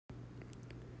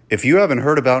If you haven't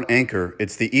heard about Anchor,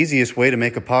 it's the easiest way to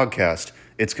make a podcast.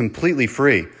 It's completely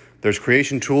free. There's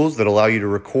creation tools that allow you to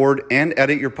record and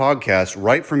edit your podcast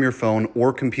right from your phone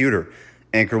or computer.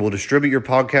 Anchor will distribute your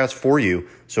podcast for you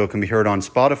so it can be heard on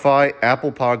Spotify,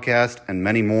 Apple Podcast, and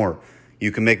many more.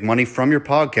 You can make money from your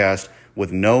podcast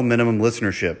with no minimum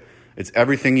listenership. It's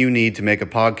everything you need to make a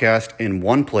podcast in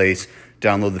one place.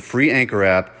 Download the free Anchor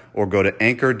app or go to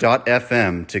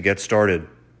anchor.fm to get started.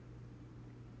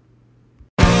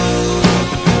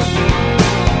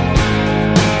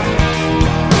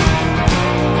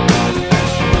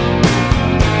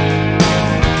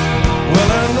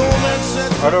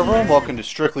 All right, everyone, welcome to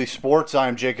Strictly Sports.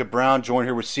 I'm Jacob Brown, joined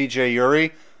here with CJ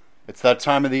Uri. It's that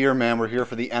time of the year, man. We're here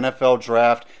for the NFL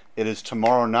Draft. It is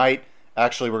tomorrow night.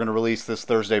 Actually, we're going to release this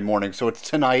Thursday morning, so it's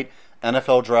tonight.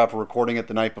 NFL Draft, we're recording it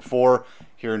the night before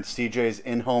here in CJ's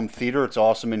in-home theater. It's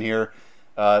awesome in here.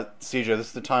 CJ, this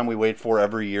is the time we wait for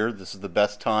every year. This is the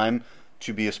best time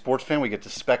to be a sports fan. We get to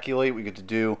speculate. We get to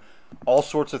do all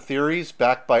sorts of theories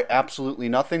backed by absolutely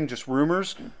nothing, just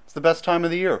rumors. It's the best time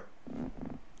of the year.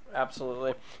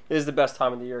 Absolutely. It is the best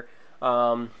time of the year.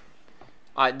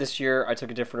 This year, I took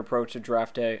a different approach to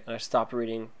draft day, and I stopped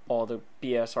reading all the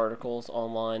BS articles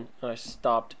online, and I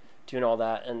stopped doing all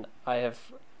that, and I have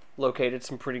located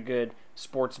some pretty good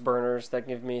sports burners that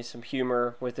give me some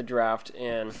humor with the draft,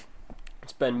 and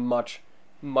it's been much,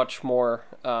 much more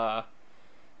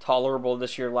tolerable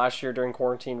this year. Last year during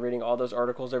quarantine, reading all those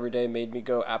articles every day made me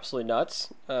go absolutely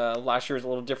nuts. Last year was a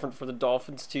little different for the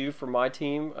Dolphins too, for my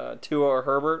team. Tua or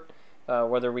Herbert,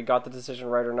 whether we got the decision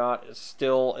right or not is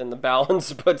still in the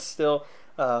balance, but still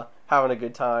having a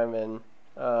good time. And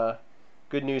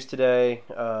good news today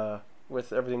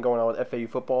with everything going on with FAU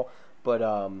football, but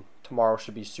tomorrow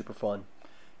should be super fun.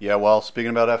 Yeah, well, speaking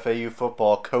about FAU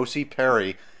football, Kosi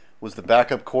Perry was the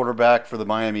backup quarterback for the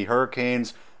Miami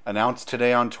Hurricanes. Announced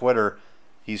today on Twitter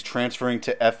he's transferring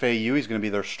to FAU. He's going to be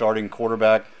their starting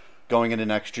quarterback going into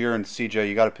next year. And CJ,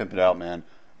 you got to pimp it out, man.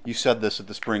 You said this at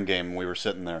the spring game when we were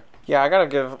sitting there. Yeah, I got to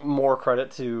give more credit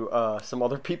to some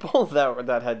other people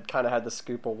that had kind of had the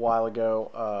scoop a while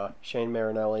ago. Shane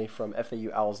Marinelli from FAU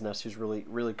Owl's Nest, who's really,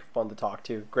 really fun to talk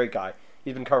to. Great guy.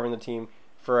 He's been covering the team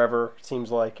forever.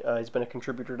 Seems like he's been a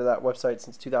contributor to that website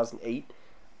since 2008.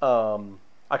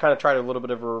 I kind of tried a little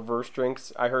bit of a reverse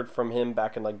drinks. I heard from him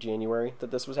back in like January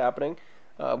that this was happening,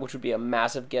 which would be a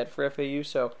massive get for FAU.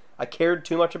 So I cared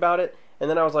too much about it. And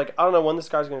then I was like, I don't know when this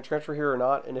guy's going to transfer here or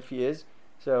not, and if he is.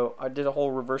 So I did a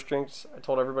whole reverse drinks. I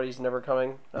told everybody he's never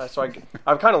coming. So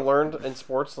I've kind of learned in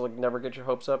sports to like never get your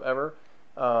hopes up ever.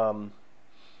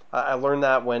 I learned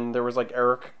that when there was like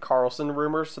Eric Carlson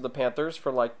rumors to the Panthers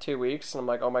for like 2 weeks, and I'm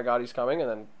like, oh my God, he's coming. And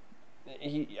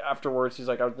then afterwards he's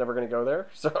like, I was never going to go there.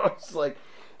 So it's like.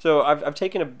 So I've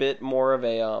taken a bit more of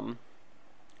a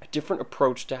different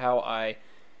approach to how I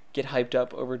get hyped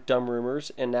up over dumb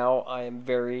rumors, and now I am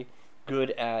very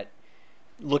good at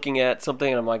looking at something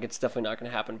and I'm like, it's definitely not going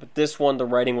to happen. But this one, the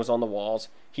writing was on the walls.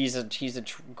 He's a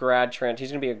grad transfer.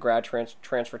 He's going to be a grad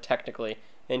transfer technically,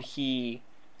 and he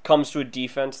comes to a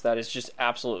defense that is just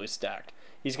absolutely stacked.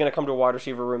 He's going to come to a wide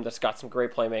receiver room that's got some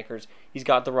great playmakers. He's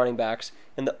got the running backs,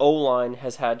 and the O-line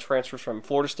has had transfers from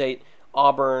Florida State,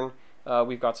 Auburn.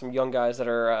 We've got some young guys that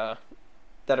are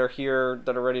here,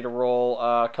 that are ready to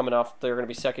roll, coming off. They're going to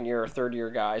be second-year or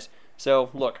third-year guys. So,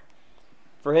 look,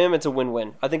 for him, it's a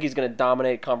win-win. I think he's going to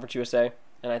dominate Conference USA,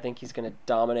 and I think he's going to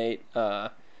dominate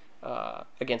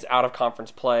against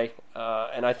out-of-conference play.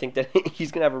 And I think that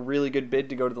he's going to have a really good bid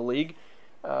to go to the league.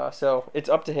 So it's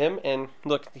up to him. And,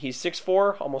 look, he's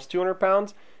 6'4", almost 200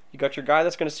 pounds. You got your guy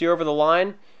that's going to see over the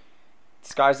line.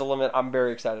 Sky's the limit. I'm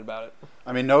very excited about it.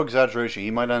 I mean, no exaggeration.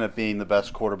 He might end up being the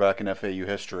best quarterback in FAU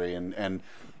history. And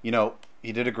you know,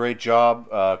 he did a great job.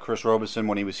 Chris Robeson,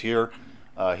 when he was here,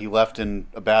 he left in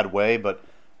a bad way. But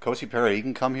Kosi Perry, he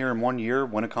can come here in 1 year,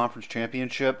 win a conference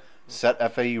championship, set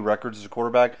FAU records as a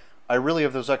quarterback. I really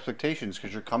have those expectations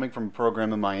because you're coming from a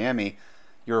program in Miami.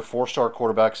 You're a four-star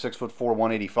quarterback, 6'4",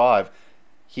 185.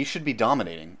 He should be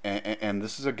dominating. And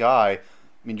this is a guy, I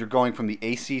mean, you're going from the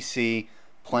ACC,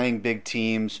 playing big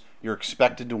teams, you're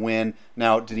expected to win.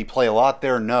 Now, did he play a lot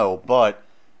there? No, but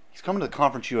he's coming to the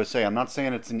Conference USA. I'm not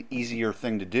saying it's an easier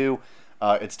thing to do.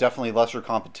 It's definitely lesser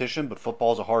competition, but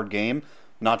football's a hard game.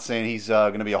 Not saying he's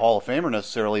going to be a Hall of Famer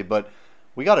necessarily, but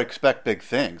we got to expect big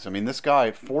things. I mean, this guy,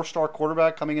 four-star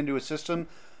quarterback coming into a system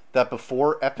that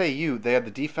before FAU, they had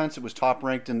the defense that was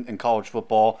top-ranked in college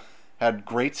football, had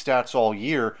great stats all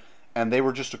year, and they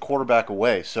were just a quarterback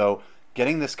away. So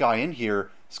getting this guy in here,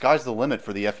 sky's the limit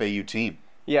for the FAU team.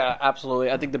 Yeah,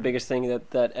 absolutely. I think the biggest thing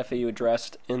that FAU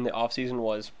addressed in the offseason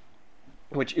was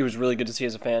which it was really good to see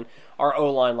as a fan. Our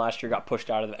O-line last year got pushed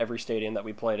out of every stadium that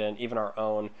we played in, even our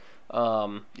own.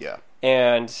 Yeah.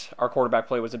 And our quarterback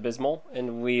play was abysmal,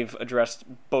 and we've addressed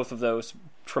both of those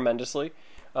tremendously.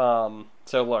 So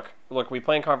look, we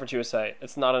play in Conference USA.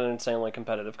 It's not an insanely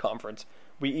competitive conference.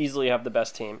 We easily have the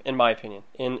best team, in my opinion,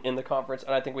 in the conference,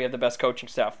 and I think we have the best coaching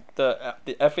staff. The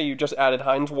FAU just added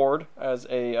Hines Ward as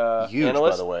a Huge,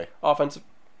 analyst, by the way.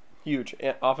 Huge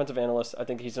offensive analyst. I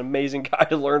think he's an amazing guy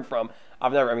to learn from. I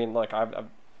don't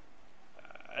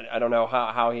know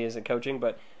how he is at coaching,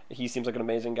 but he seems like an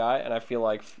amazing guy, and I feel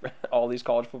like all these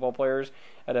college football players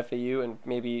at FAU and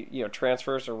maybe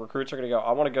transfers or recruits are going to go,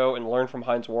 I want to go and learn from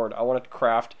Hines Ward. I want to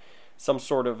craft some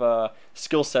sort of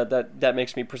skill set that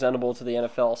makes me presentable to the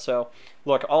NFL. So,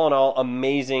 look, all in all,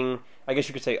 amazing, I guess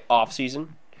you could say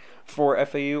off-season for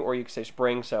FAU, or you could say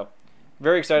spring. So,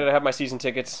 very excited to have my season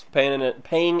tickets,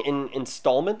 paying in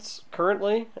installments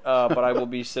currently, but I will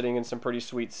be sitting in some pretty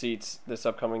sweet seats this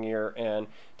upcoming year, and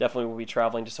definitely will be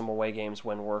traveling to some away games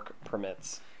when work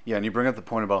permits. Yeah, and you bring up the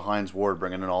point about Hines Ward,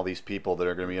 bringing in all these people that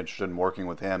are going to be interested in working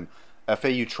with him.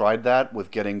 FAU tried that with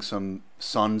getting some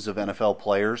sons of NFL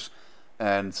players,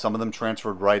 and some of them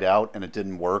transferred right out, and it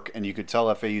didn't work. And you could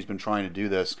tell FAU's been trying to do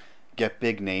this, get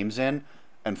big names in,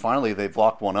 and finally they've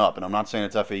locked one up. And I'm not saying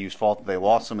it's FAU's fault that they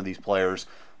lost some of these players,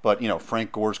 but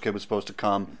Frank Gore's kid was supposed to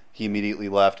come. He immediately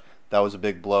left. That was a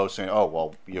big blow, saying, oh,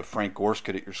 well, you have Frank Gore's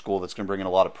kid at your school that's going to bring in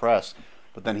a lot of press.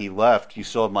 But then he left. You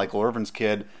still have Michael Irvin's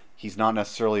kid. He's not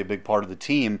necessarily a big part of the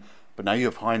team, but now you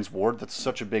have Hines Ward. That's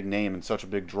such a big name and such a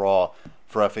big draw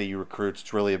for FAU recruits.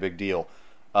 It's really a big deal.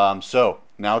 So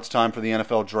now it's time for the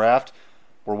NFL draft.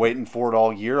 We're waiting for it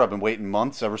all year. I've been waiting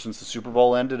months ever since the Super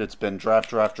Bowl ended. It's been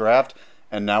draft,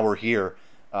 and now we're here.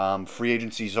 Free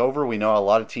agency's over. We know a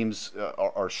lot of teams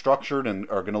are structured and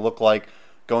are going to look like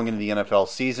going into the NFL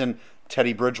season.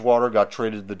 Teddy Bridgewater got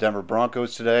traded to the Denver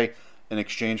Broncos today in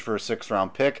exchange for a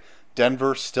 6th-round pick.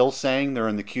 Denver still saying they're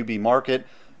in the QB market.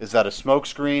 Is that a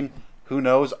smokescreen? Who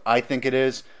knows? I think it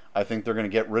is. I think they're going to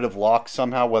get rid of Locke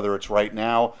somehow, whether it's right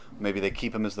now, maybe they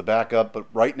keep him as the backup, but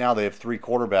right now they have 3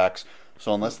 quarterbacks.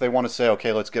 So unless they want to say,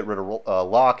 okay, let's get rid of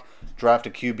Locke, draft a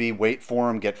QB, wait for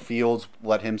him, get Fields,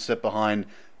 let him sit behind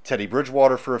Teddy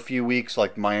Bridgewater for a few weeks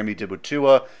like Miami did with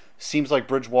Tua. Seems like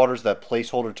Bridgewater's that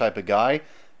placeholder type of guy,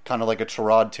 kind of like a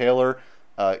Tyrod Taylor.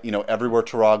 Everywhere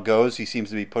Tyrod goes, he seems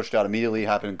to be pushed out immediately.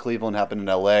 Happened in Cleveland, happened in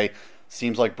L.A.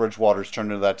 Seems like Bridgewater's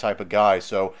turned into that type of guy.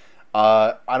 So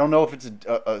I don't know if it's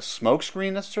a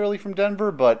smokescreen necessarily from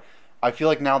Denver, but I feel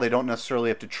like now they don't necessarily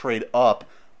have to trade up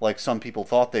like some people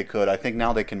thought they could. I think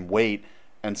now they can wait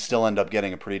and still end up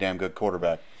getting a pretty damn good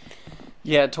quarterback.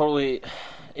 Yeah, totally.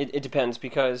 It depends,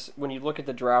 because when you look at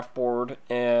the draft board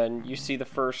and you see the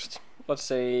first, let's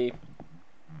say,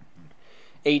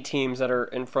 8 teams that are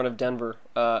in front of Denver,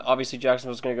 obviously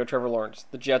Jacksonville's going to go Trevor Lawrence.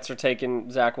 The Jets are taking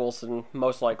Zach Wilson,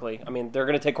 most likely. I mean, they're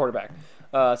going to take quarterback.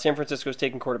 San Francisco's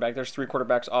taking quarterback. There's 3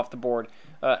 quarterbacks off the board.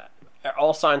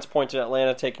 All signs point to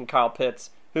Atlanta taking Kyle Pitts.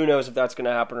 Who knows if that's going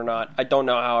to happen or not. I don't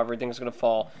know how everything's going to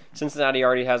fall. Cincinnati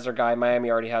already has their guy. Miami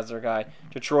already has their guy.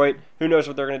 Detroit, who knows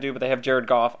what they're going to do, but they have Jared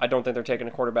Goff. I don't think they're taking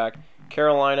a quarterback.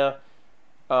 Carolina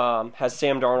has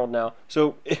Sam Darnold now.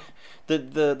 So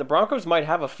the Broncos might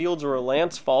have a Fields or a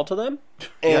Lance fall to them,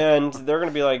 and they're going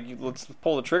to be like, let's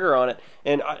pull the trigger on it.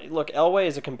 And look, Elway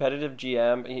is a competitive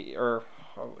GM.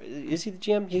 Is he the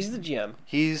GM? He's the GM.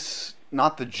 He's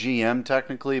not the GM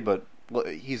technically, but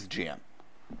he's the GM.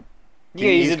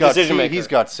 Yeah, he's a decision maker. He's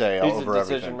got say over everything. He's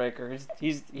a decision maker.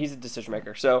 He's a decision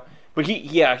maker. So, but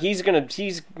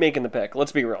he's making the pick.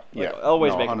 Let's be real.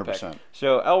 Elway's making 100%. The pick.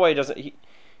 So Elway doesn't.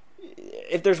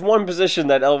 If there's one position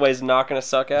that Elway's not going to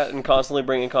suck at and constantly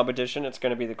bring in competition, it's going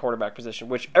to be the quarterback position,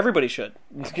 which everybody should.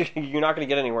 You're not going to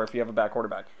get anywhere if you have a bad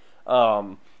quarterback.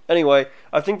 Anyway,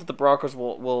 I think that the Broncos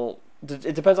will.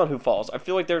 It depends on who falls. I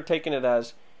feel like they're taking it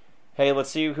as, hey, let's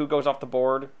see who goes off the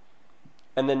board.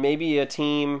 And then maybe a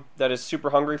team that is super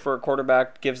hungry for a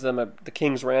quarterback gives them the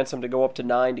king's ransom to go up to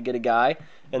 9 to get a guy.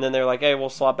 And then they're like, hey, we'll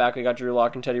slot back. We got Drew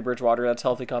Lock and Teddy Bridgewater. That's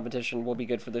healthy competition. We'll be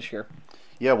good for this year.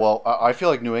 Yeah, well, I feel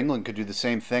like New England could do the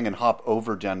same thing and hop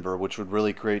over Denver, which would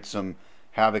really create some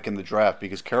havoc in the draft,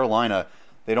 because Carolina,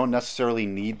 they don't necessarily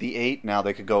need the 8. Now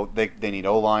they could go, they need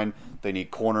O-line, they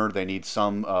need corner, they need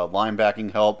some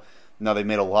linebacking help. Now they've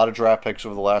made a lot of draft picks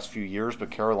over the last few years,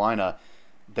 but Carolina,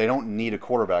 they don't need a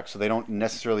quarterback, so they don't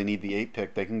necessarily need the 8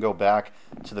 pick. They can go back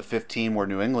to the 15 where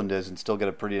New England is and still get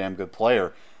a pretty damn good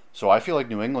player. So I feel like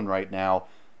New England right now,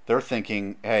 they're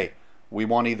thinking, hey, we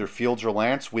want either Fields or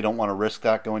Lance. We don't want to risk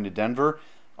that going to Denver.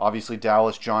 Obviously,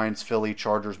 Dallas, Giants, Philly,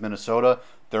 Chargers, Minnesota,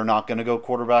 they're not going to go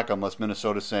quarterback unless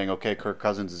Minnesota's saying, okay, Kirk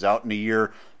Cousins is out in a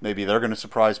year. Maybe they're going to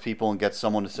surprise people and get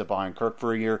someone to sit behind Kirk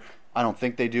for a year. I don't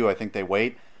think they do. I think they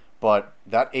wait. But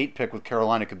that 8 pick with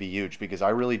Carolina could be huge because I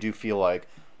really do feel like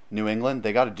New England,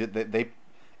 they got to do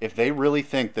if they really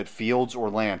think that Fields or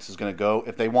Lance is going to go,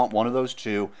 if they want one of those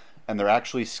two, and they're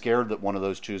actually scared that one of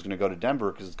those two is going to go to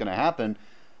Denver because it's going to happen,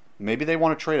 maybe they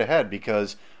want to trade ahead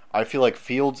because I feel like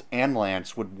Fields and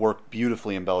Lance would work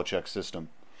beautifully in Belichick's system.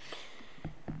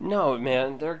 No,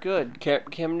 man, they're good.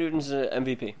 Cam Newton's an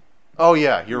MVP. Oh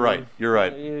yeah, you're right. You're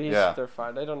right. They're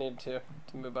fine. They don't need to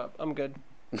move up. I'm good.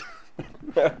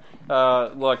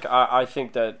 Look, I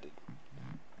think that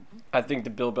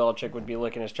Bill Belichick would be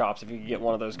licking his chops if he could get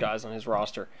one of those guys on his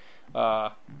roster.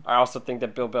 I also think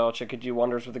that Bill Belichick could do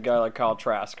wonders with a guy like Kyle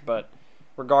Trask. But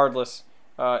regardless,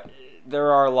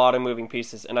 there are a lot of moving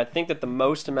pieces, and I think that the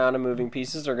most amount of moving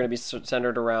pieces are going to be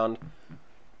centered around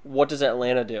what does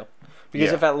Atlanta do?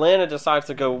 Because if Atlanta decides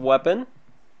to go weapon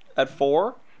at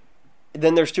 4,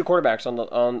 then there's 2 quarterbacks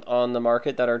on the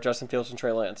market that are Justin Fields and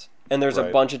Trey Lance, and there's a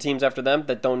bunch of teams after them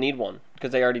that don't need one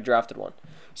because they already drafted one.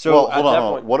 So hold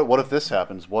on. What if this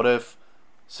happens? What if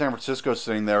San Francisco's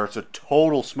sitting there? It's a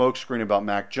total smokescreen about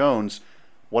Mac Jones.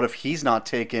 What if he's not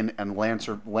taken and Lance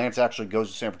actually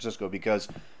goes to San Francisco? Because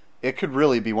it could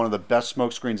really be one of the best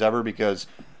smokescreens ever. Because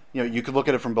you could look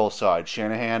at it from both sides.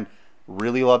 Shanahan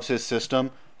really loves his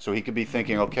system, so he could be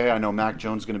thinking, okay, I know Mac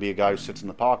Jones is going to be a guy who sits in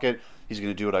the pocket. He's going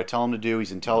to do what I tell him to do.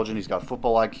 He's intelligent. He's got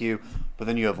football IQ. But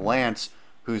then you have Lance,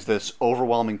 who's this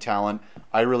overwhelming talent.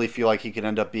 I really feel like he could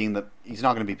end up being he's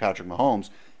not going to be Patrick Mahomes.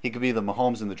 He could be the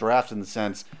Mahomes in the draft in the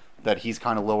sense that he's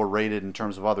kind of lower rated in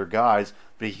terms of other guys,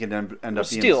 but he can end up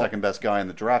being the second best guy in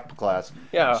the draft class.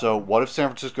 Yeah. So what if San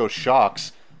Francisco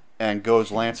shocks and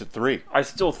goes Lance at 3? I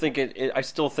still think I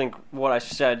still think what I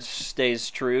said stays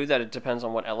true, that it depends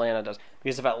on what Atlanta does.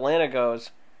 Because if Atlanta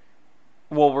goes,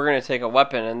 well, we're going to take a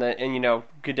weapon, and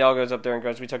Goodell goes up there and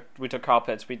goes, we took Kyle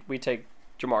Pitts, we take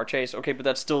Jamar Chase. Okay, but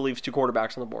that still leaves 2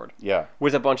 quarterbacks on the board. Yeah.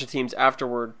 With a bunch of teams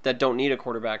afterward that don't need a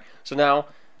quarterback. So now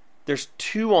there's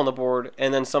 2 on the board,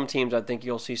 and then some teams I think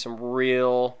you'll see some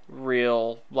real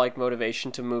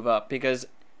motivation to move up because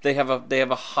they have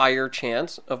a higher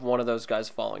chance of one of those guys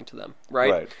falling to them,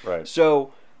 right? Right.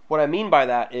 So what I mean by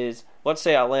that is, let's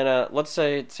say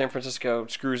San Francisco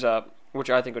screws up, which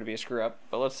I think would be a screw up,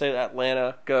 but let's say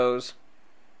Atlanta goes,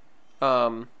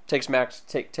 takes Mac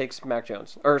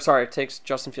Jones, takes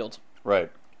Justin Fields, right,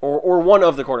 or one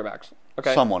of the quarterbacks.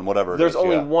 Okay, someone, whatever. There's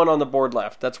only one on the board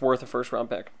left that's worth a first round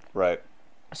pick. Right.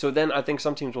 So then I think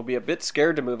some teams will be a bit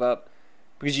scared to move up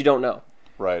because you don't know.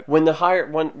 Right. When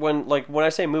I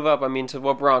say move up, I mean to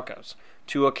a Broncos,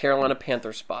 to a Carolina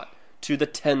Panthers spot, to the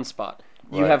 10 spot.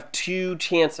 You have 2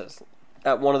 chances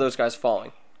at one of those guys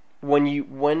falling. When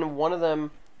one of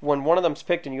them's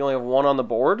picked and you only have 1 on the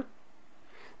board,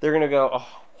 they're gonna go,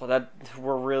 oh, well,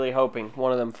 we're really hoping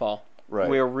one of them fall. Right.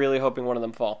 We are really hoping one of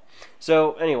them fall.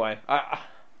 So anyway,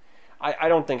 I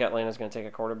don't think Atlanta's gonna take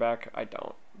a quarterback. I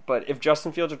don't. But if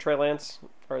Justin Fields or Trey Lance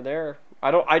are there,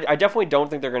 I definitely don't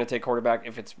think they're going to take quarterback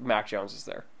if it's Mac Jones is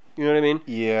there. You know what I mean?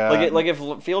 Yeah. Like if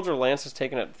Fields or Lance is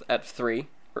taken at 3,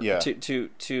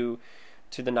 to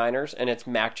the Niners, and it's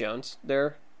Mac Jones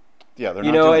there. Yeah, they're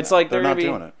not doing it's like they're not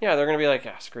doing it. Yeah, they're going to be like,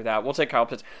 screw that. We'll take Kyle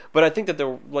Pitts. But I think that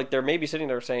they're maybe sitting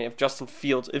there saying if Justin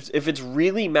Fields, if it's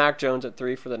really Mac Jones at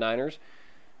 3 for the Niners,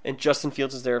 and Justin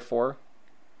Fields is there at 4,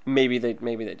 maybe they do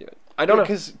it. I don't know.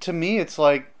 Because to me, it's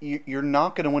like you're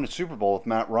not going to win a Super Bowl with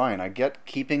Matt Ryan. I get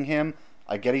keeping him.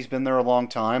 I get he's been there a long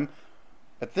time.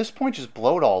 At this point, just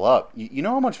blow it all up. You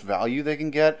know how much value they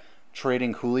can get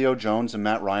trading Julio Jones and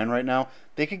Matt Ryan right now?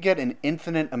 They could get an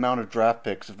infinite amount of draft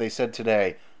picks if they said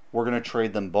today, we're going to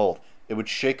trade them both. It would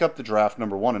shake up the draft,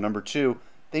 number 1. And number 2,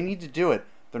 they need to do it.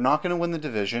 They're not going to win the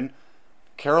division.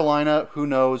 Carolina, who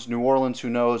knows? New Orleans, who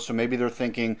knows? So maybe they're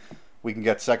thinking we can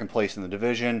get second place in the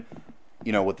division.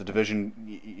 With the division,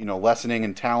 lessening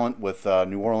in talent with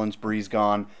New Orleans, Breeze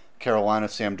gone. Carolina,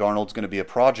 Sam Darnold's going to be a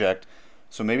project.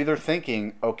 So maybe they're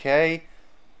thinking, okay,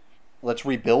 let's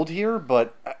rebuild here,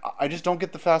 but I just don't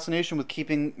get the fascination with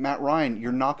keeping Matt Ryan.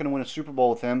 You're not going to win a Super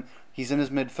Bowl with him. He's in his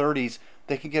mid-30s.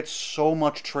 They could get so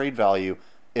much trade value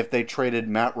if they traded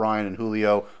Matt Ryan and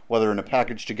Julio, whether in a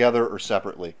package together or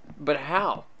separately. But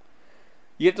how?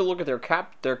 You have to look at their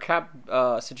cap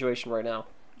situation right now.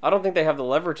 I don't think they have the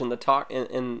leverage in the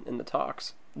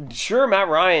talks. Sure, Matt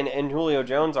Ryan and Julio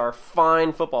Jones are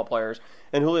fine football players,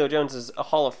 and Julio Jones is a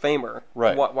Hall of Famer,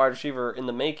 wide receiver in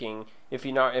the making. If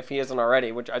he isn't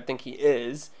already, which I think he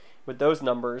is, with those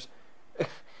numbers,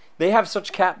 they have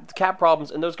such cap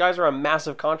problems, and those guys are on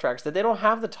massive contracts that they don't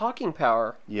have the talking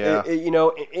power. Yeah. They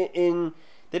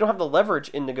don't have the leverage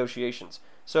in negotiations.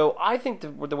 So I think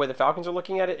the way the Falcons are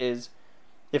looking at it is,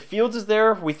 if Fields is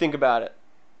there, we think about it.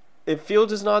 If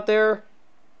Fields is not there,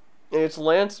 and it's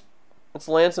Lance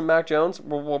and Mac Jones,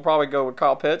 we'll probably go with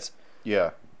Kyle Pitts. Yeah.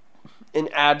 And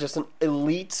add just an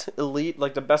elite,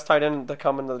 like the best tight end to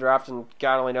come into the draft in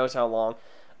God only knows how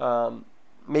long,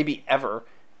 maybe ever.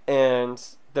 And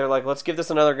they're like, let's give this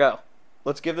another go.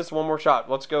 Let's give this one more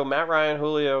shot. Let's go Matt Ryan,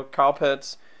 Julio, Kyle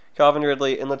Pitts, Calvin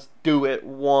Ridley, and let's do it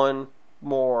one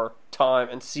more time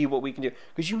and see what we can do.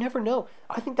 Because you never know.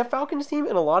 I think the Falcons team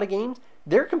in a lot of games,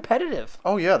 they're competitive.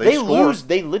 Oh, yeah, they score. Lose.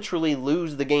 They literally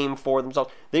lose the game for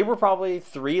themselves. They were probably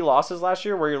 3 losses last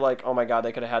year where you're like, oh my God,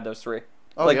 they could have had those 3.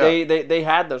 Oh, like yeah. they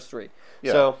had those 3.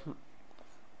 Yeah. So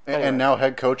anyway. And now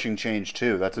head coaching change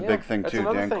too. That's a big thing too.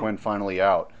 Dan Quinn finally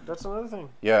out. That's another thing.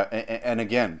 Yeah, and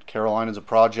again, Carolina's a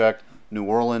project. New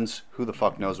Orleans, who the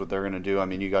fuck knows what they're going to do? I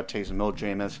mean, you got Taysom Hill,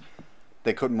 Jameis.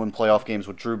 They couldn't win playoff games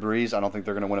with Drew Brees. I don't think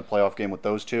they're going to win a playoff game with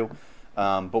those two.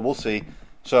 But we'll see.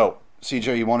 So,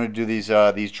 CJ, you wanted to do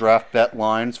these draft bet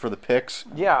lines for the picks?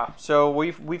 Yeah. So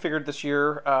we figured this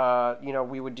year,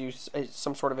 we would do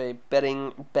some sort of a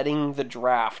betting the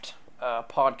draft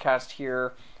podcast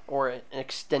here, or an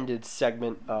extended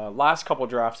segment. Last couple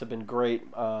drafts have been great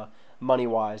money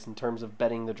wise in terms of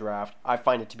betting the draft. I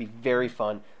find it to be very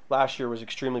fun. Last year was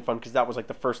extremely fun because that was like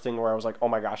the first thing where I was like, oh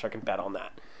my gosh, I can bet on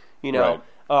that.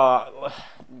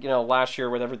 Last year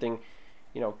with everything,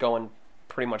 going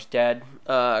pretty much dead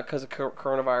because of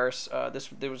coronavirus.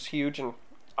 This was huge, and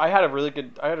I had a really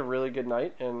good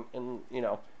night, and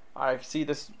I see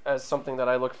this as something that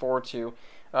I look forward to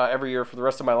every year for the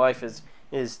rest of my life.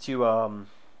 Is to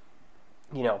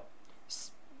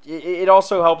it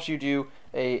also helps you do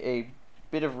a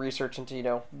bit of research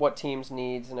into what teams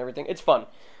needs and everything. It's fun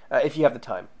if you have the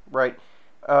time, right?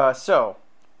 So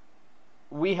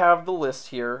we have the list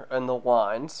here and the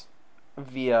lines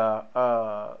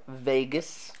via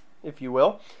Vegas, if you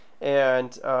will.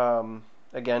 And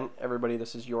again, everybody,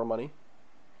 this is your money.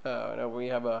 I know we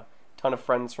have a ton of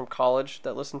friends from college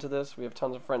that listen to this. We have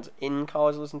tons of friends in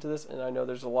college that listen to this, and I know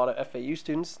there's a lot of FAU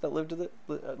students that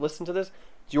listen to this.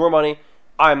 It's your money.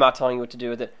 I'm not telling you what to do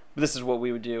with it, but this is what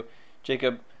we would do.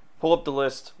 Jacob, pull up the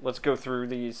list. Let's go through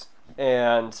these,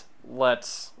 and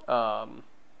let's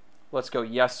go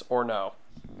yes or no.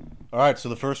 All right, so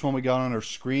the first one we got on our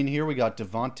screen here, we got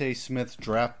Devontae Smith's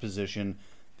draft position.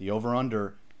 The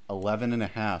over-under,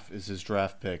 11.5 is his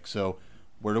draft pick. So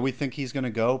where do we think he's going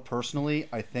to go? Personally,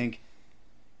 I think,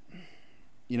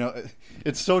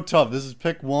 it's so tough. This is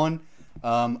pick 1.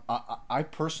 I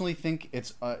personally think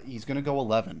he's going to go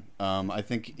 11. I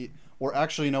think, or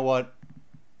actually, you know what?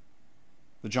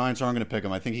 The Giants aren't going to pick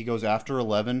him. I think he goes after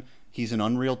 11. He's an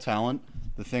unreal talent.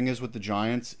 The thing is with the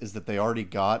Giants is that they already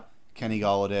got Kenny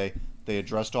Golladay. They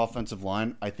addressed offensive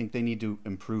line. I think they need to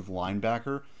improve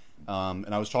linebacker.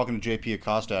 And I was talking to JP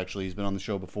Acosta, actually. He's been on the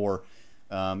show before.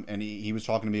 And he was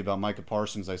talking to me about Micah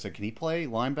Parsons. I said, can he play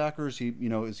linebacker? Is he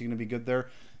going to be good there?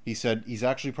 He said he's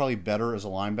actually probably better as a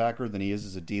linebacker than he is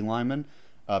as a D lineman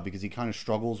because he kind of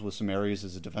struggles with some areas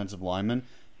as a defensive lineman.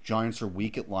 Giants are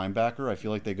weak at linebacker. I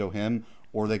feel like they go him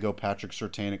or they go Patrick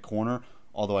Surtain at corner,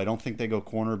 although I don't think they go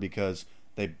corner because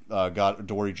they got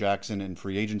Dory Jackson in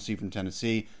free agency from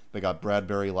Tennessee. They got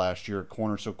Bradbury last year at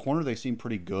corner. So corner, they seem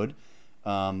pretty good.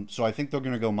 So I think they're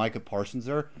going to go Micah Parsons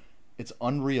there. It's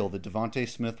unreal that Devontae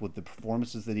Smith, with the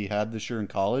performances that he had this year in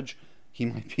college, he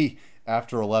might be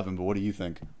after 11. But what do you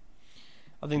think?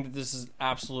 I think that this is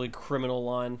absolutely criminal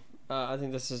line. I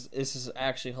think this is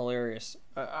actually hilarious.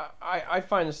 I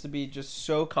find this to be just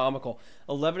so comical.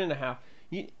 11.5.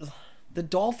 The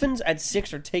Dolphins at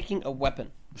 6 are taking a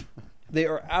weapon. They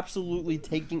are absolutely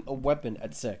taking a weapon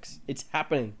at 6. It's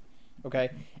happening. Okay?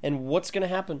 And what's going to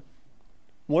happen?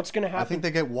 What's going to happen? I think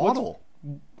they get Waddle.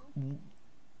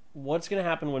 What's going to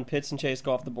happen when Pitts and Chase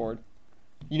go off the board?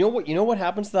 You know what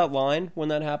happens to that line when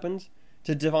that happens?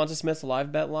 To Devonta Smith's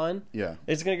live bet line? Yeah.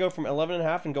 It's going to go from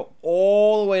 11.5 and go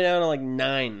all the way down to like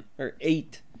 9 or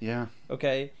 8. Yeah.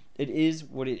 Okay? It is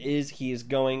what it is. He is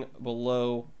going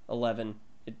below 11.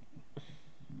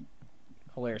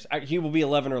 Hilarious. He will be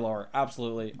 11 or lower.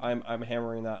 Absolutely. I'm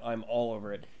hammering that. I'm all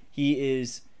over it. He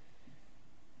is.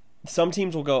 Some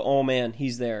teams will go, oh man,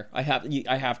 he's there. I have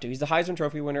to. He's the Heisman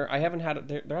Trophy winner. I haven't had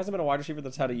there hasn't been a wide receiver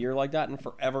that's had a year like that in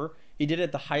forever. He did it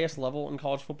at the highest level in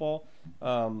college football.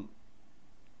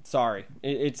 Sorry,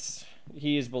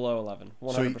 he is below 11.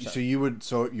 100%.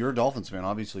 So you're a Dolphins fan,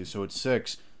 obviously. So at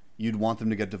 6, you'd want them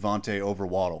to get Devontae over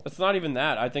Waddle. It's not even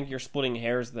that. I think you're splitting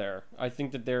hairs there. I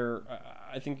think that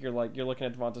I think you're looking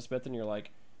at Devonta Smith and you're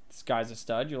like, this guy's a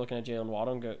stud. You're looking at Jalen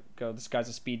Waddle and go, this guy's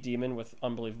a speed demon with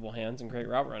unbelievable hands and great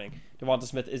route running. Devonta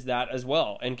Smith is that as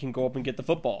well and can go up and get the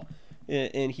football.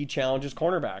 And he challenges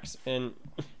cornerbacks. And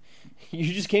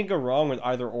you just can't go wrong with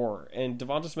either or. And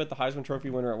Devonta Smith, the Heisman Trophy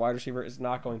winner at wide receiver, is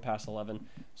not going past 11.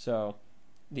 So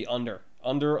the under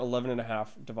 11.5,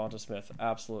 Devonta Smith.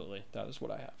 Absolutely. That is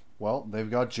what I have. Well, they've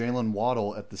got Jalen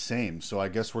Waddle at the same, so I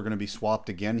guess we're going to be swapped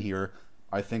again here.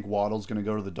 I think Waddle's going to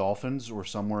go to the Dolphins or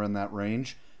somewhere in that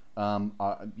range.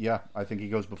 Yeah, I think he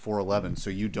goes before 11, so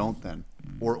you don't then.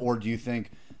 Or do you think,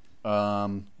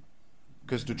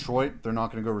 because Detroit, they're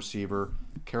not going to go receiver.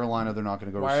 Carolina, they're not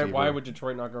going to go receiver. Why would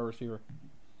Detroit not go receiver?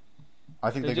 I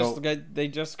think they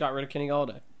just got rid of Kenny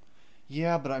Galladay.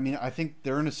 Yeah, but I mean, I think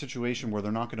they're in a situation where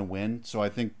they're not going to win, so I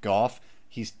think Goff,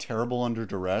 he's terrible under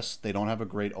duress. They don't have a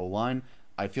great O-line.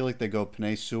 I feel like they go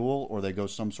Penei Sewell or they go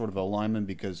some sort of O-lineman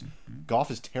because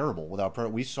Goff is terrible without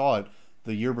credit. We saw it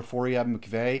the year before he had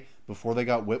McVay, before they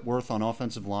got Whitworth on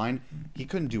offensive line. He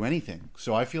couldn't do anything.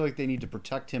 So I feel like they need to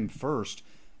protect him first,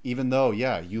 even though,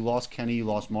 yeah, you lost Kenny, you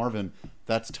lost Marvin.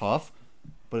 That's tough.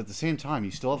 But at the same time,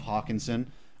 you still have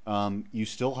Hawkinson. You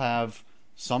still have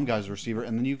some guys receiver,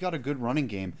 and then you've got a good running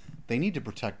game. They need to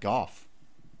protect Goff.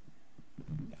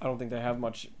 I don't think they have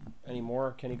much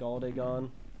anymore. Kenny Galladay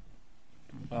gone.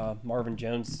 Marvin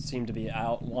Jones seemed to be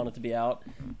out, wanted to be out.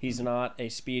 He's not a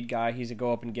speed guy. He's a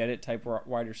go up and get it type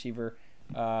wide receiver.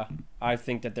 I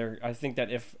think that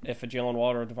if a Jalen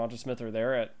Waddle or Devonta Smith are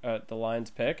there at the Lions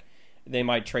pick, they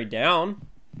might trade down.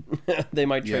 They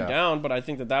might trade down, but I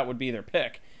think that would be their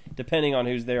pick, depending on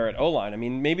who's there at O-line. I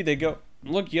mean, maybe they go.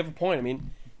 Look, you have a point. I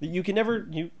mean, you can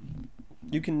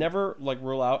never like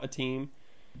rule out a team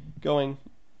going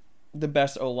the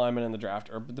best O-lineman in the draft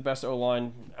or the best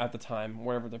O-line at the time,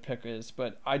 wherever the pick is.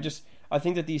 But I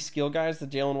think that these skill guys, the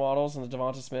Jalen Waddles and the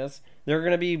Devonta Smiths,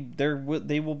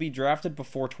 they will be drafted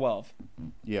before 12.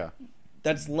 Yeah,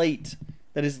 that's late.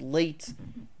 That is late.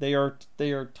 They are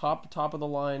top of the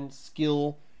line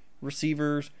skill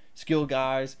receivers, skill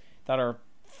guys that are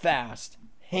fast,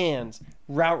 hands,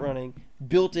 route running,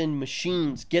 built-in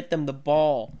machines. Get them the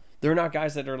ball. They're not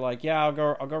guys that are like, yeah, I'll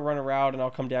go run a route and I'll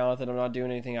come down with it. I'm not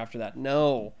doing anything after that.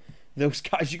 No, those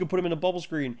guys, you could put them in a bubble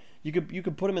screen. You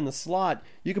could put them in the slot.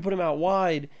 You could put them out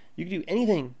wide. You could do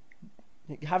anything.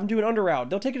 Have them do an under route.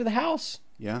 They'll take it to the house.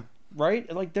 Yeah.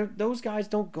 Right? Like those guys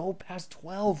don't go past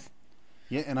 12.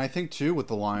 Yeah, and I think too with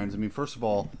the Lions. I mean, first of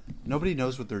all, nobody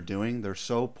knows what they're doing. They're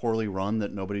so poorly run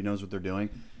that nobody knows what they're doing.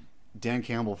 Dan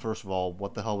Campbell, first of all,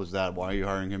 what the hell was that? Why are you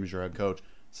hiring him as your head coach?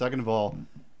 Second of all,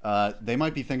 they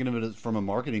might be thinking of it from a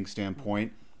marketing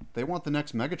standpoint. They want the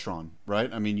next Megatron,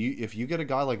 right? I mean, if you get a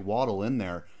guy like Waddle in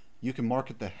there, you can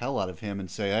market the hell out of him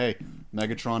and say, hey,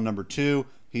 Megatron number 2,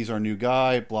 he's our new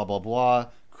guy, blah, blah, blah,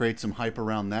 create some hype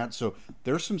around that. So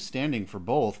there's some standing for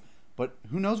both, but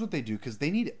who knows what they do because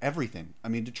they need everything. I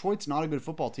mean, Detroit's not a good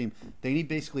football team. They need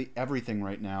basically everything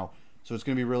right now. So it's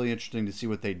going to be really interesting to see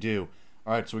what they do.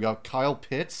 All right, so we got Kyle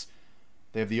Pitts.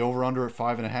 They have the over-under at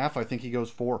 5.5. I think he goes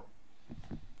 4.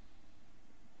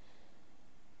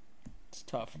 It's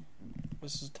tough.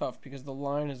 This is tough because the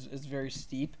line is very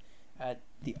steep.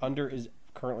 The under is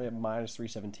currently at minus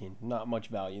 317. Not much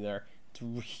value there. It's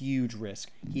a huge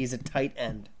risk. He is a tight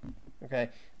end. Okay?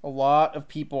 A lot of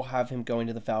people have him going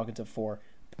to the Falcons at 4.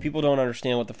 People don't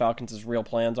understand what the Falcons' real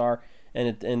plans are,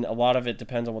 and a lot of it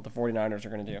depends on what the 49ers are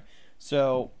going to do.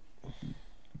 So,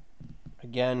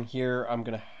 again, here I'm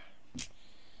going to...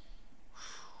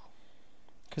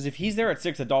 Because if he's there at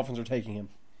 6, the Dolphins are taking him.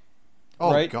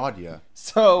 Oh, right? God, yeah.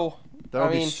 So... That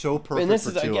would be so perfect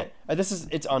for Tua.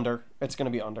 It's under. It's going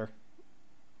to be under.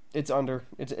 It's under.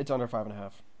 It's under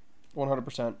 5.5.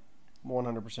 100%.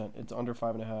 100%. It's under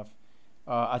 5.5.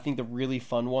 I think the really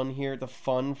fun one here, the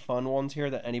fun ones here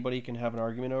that anybody can have an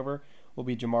argument over, will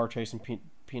be Jamar Chase and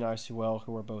Penei Sewell,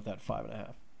 who are both at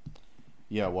 5.5.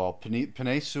 Yeah, well,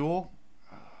 Penei Sewell.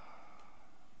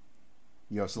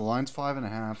 Yeah, so the line's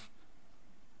 5.5.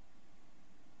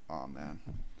 Oh man.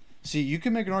 See, you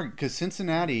can make an argument because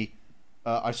Cincinnati.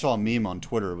 I saw a meme on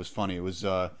Twitter. It was funny. It was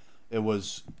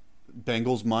Bengals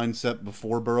mindset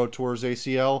before Burrow tore his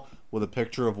ACL with a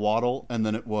picture of Waddle, and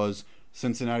then it was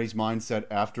Cincinnati's mindset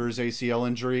after his ACL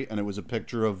injury, and it was a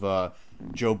picture of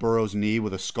Joe Burrow's knee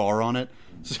with a scar on it.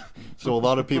 So a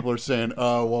lot of people are saying,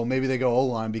 "Oh, well, maybe they go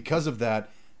O-line because of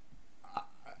that."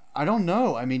 I don't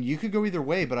know. I mean, you could go either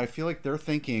way, but I feel like they're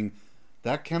thinking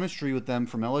that chemistry with them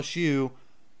from LSU.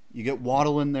 You get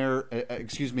Waddle in there,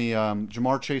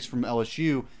 Jamar Chase from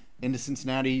LSU into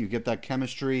Cincinnati. You get that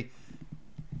chemistry.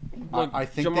 look, I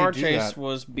think Jamar they do Chase that.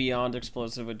 was beyond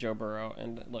explosive with Joe Burrow,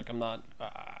 and look, I'm not.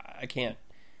 I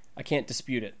can't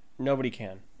dispute it. Nobody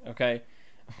can. Okay,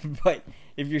 but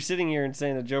if you're sitting here and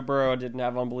saying that Joe Burrow didn't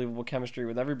have unbelievable chemistry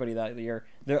with everybody that year,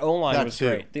 the O line was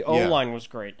great. The O line was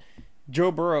great.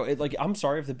 Joe Burrow, I'm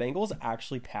sorry if the Bengals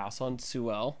actually pass on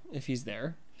Sewell if he's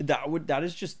there. That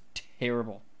is just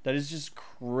terrible. That is just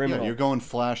criminal. Yeah, you're going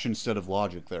flash instead of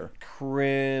logic there.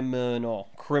 Criminal.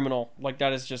 Like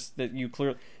that is just that you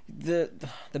clearly the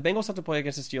Bengals have to play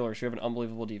against the Steelers, who have an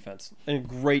unbelievable defense and a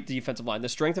great defensive line. The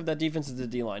strength of that defense is the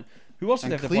D line. Who else do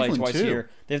they have to play twice a year?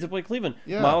 They have to play Cleveland.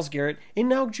 Yeah. Myles Garrett, and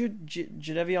now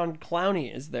Jadeveon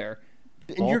Clowney is there.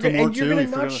 And you're going to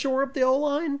not shore up the O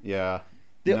line? Yeah.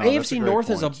 The AFC North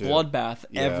is a bloodbath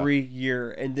every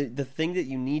year, and the thing that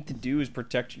you need to do is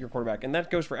protect your quarterback, and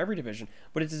that goes for every division.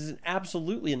 But it is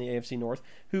absolutely in the AFC North,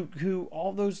 who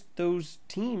all those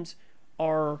teams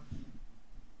are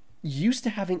used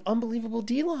to having unbelievable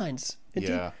D lines.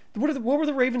 Yeah. What were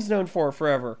the Ravens known for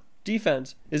forever?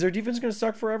 Defense. Is their defense going to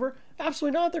suck forever?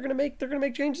 Absolutely not. They're going to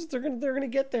make changes. They're going to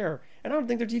get there. And I don't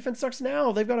think their defense sucks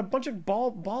now. They've got a bunch of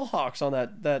ball hawks on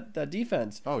that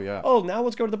defense. Oh yeah. Oh, now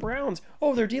let's go to the Browns.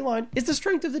 Oh, their D line is the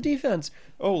strength of the defense.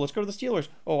 Oh, let's go to the Steelers.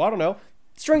 Oh, I don't know.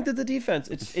 Strength of the defense.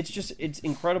 It's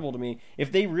incredible to me.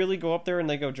 If they really go up there and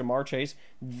they go Jamar Chase,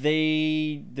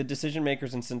 the decision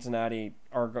makers in Cincinnati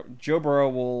are Joe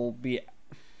Burrow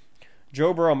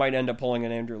might end up pulling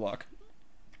an Andrew Luck.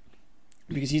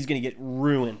 Because he's going to get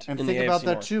ruined. And think about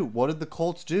that too. What did the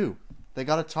Colts do? They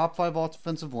got a top 5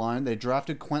 offensive line. They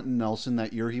drafted Quentin Nelson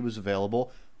that year he was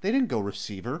available. They didn't go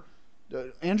receiver.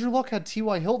 Andrew Luck had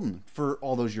T.Y. Hilton for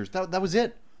all those years. That was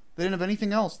it. They didn't have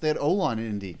anything else. They had O-line in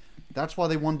Indy. That's why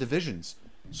they won divisions.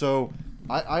 So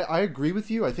I agree with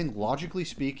you. I think logically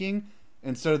speaking,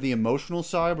 instead of the emotional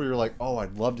side where you're like, oh,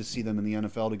 I'd love to see them in the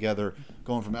NFL together,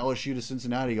 going from LSU to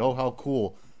Cincinnati. Oh, how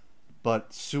cool.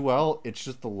 But Sewell, it's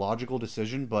just the logical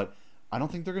decision, but I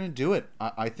don't think they're going to do it.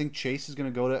 I think Chase is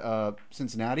going to go to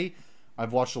Cincinnati.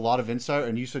 I've watched a lot of insider,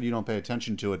 and you said you don't pay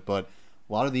attention to it, but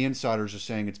a lot of the insiders are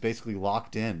saying it's basically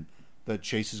locked in that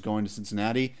Chase is going to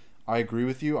Cincinnati. I agree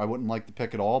with you. I wouldn't like the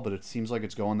pick at all, but it seems like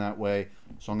it's going that way,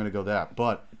 so I'm going to go that.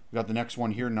 But we got the next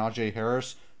one here, Najee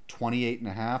Harris,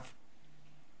 28.5.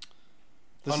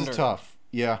 This is tough.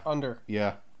 Yeah. Under.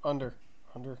 Yeah. Under.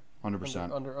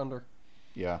 100%. Under.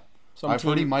 Yeah. I've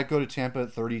heard he might go to Tampa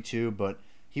at 32, but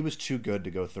he was too good to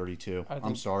go 32.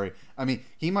 I'm sorry. I mean,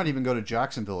 he might even go to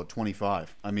Jacksonville at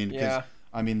 25. I mean,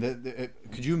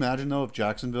 could you imagine, though, if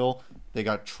Jacksonville, they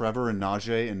got Trevor and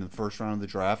Najee in the first round of the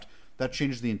draft? That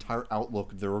changes the entire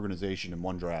outlook of their organization in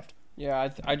one draft. Yeah,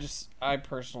 I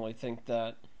personally think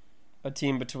that a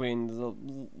team between the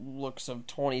looks of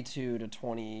 22 to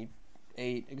 28,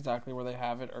 exactly where they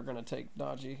have it, are going to take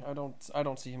Najee. I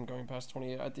don't see him going past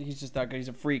 28. I think he's just that good. He's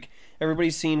a freak.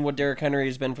 Everybody's seen what Derrick Henry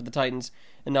has been for the Titans,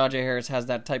 and Najee Harris has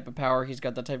that type of power. He's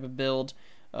got that type of build.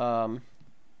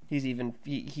 He's even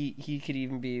he could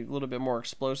even be a little bit more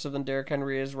explosive than Derrick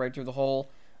Henry is right through the hole.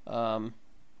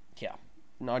 Yeah.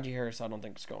 Najee Harris, I don't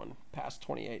think is going past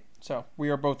 28. So we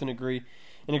are both in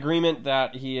agreement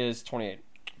that he is 28.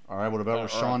 All right. What about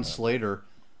Rashawn Slater?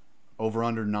 Over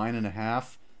under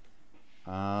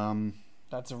 9.5.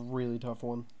 That's a really tough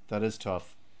one. That is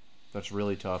tough. That's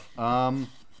really tough. I'm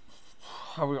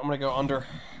gonna go under.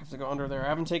 I have to go under there. I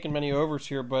haven't taken many overs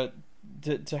here, but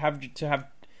to have.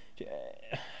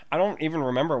 I don't even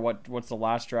remember what's the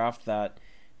last draft that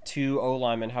 2 O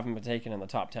linemen haven't been taken in the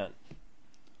top 10.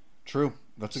 True.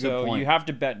 That's a good point. So you have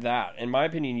to bet that. In my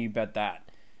opinion, you bet that.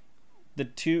 The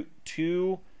two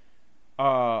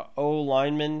O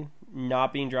linemen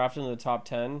not being drafted in the top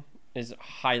 10 is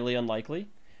highly unlikely.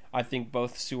 I think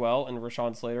both Sewell and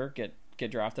Rashawn Slater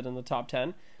get drafted in the top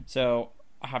 10. So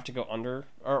I have to go under.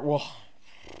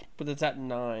 But it's at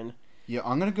 9. Yeah,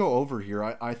 I'm going to go over here.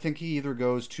 I think he either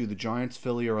goes to the Giants,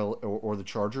 Philly, or the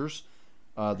Chargers.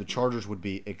 The Chargers would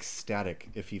be ecstatic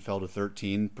if he fell to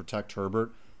 13, protect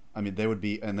Herbert. I mean, they would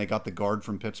be, and they got the guard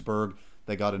from Pittsburgh.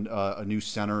 They got a new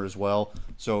center as well.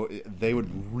 So they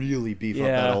would really beef up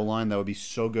that O-line. That would be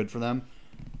so good for them.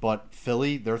 But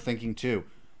Philly, they're thinking too.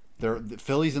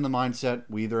 Philly's in the mindset,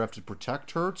 we either have to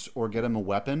protect Hurts or get him a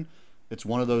weapon. It's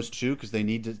one of those two because they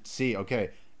need to see, okay,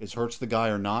 is Hurts the guy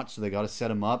or not? So they got to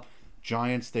set him up.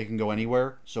 Giants, they can go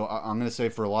anywhere. So I'm going to say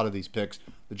for a lot of these picks,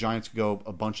 the Giants could go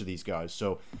a bunch of these guys.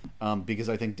 So because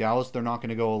I think Dallas, they're not going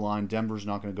to go O-line. Denver's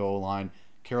not going to go O-line.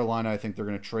 Carolina, I think they're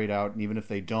going to trade out. And even if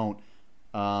they don't.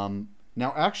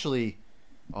 Now, actually,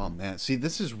 oh, man. See,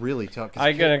 this is really tough.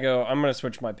 I'm going to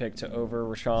switch my pick to over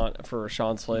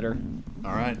Rashawn Slater.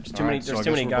 All right. There's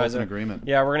too many guys in agreement.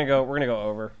 Yeah, we're going to go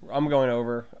over. I'm going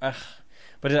over.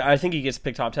 But I think he gets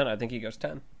picked top 10. I think he goes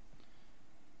 10.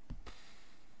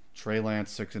 Trey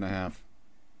Lance 6.5.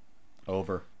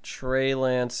 Over. Trey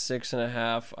Lance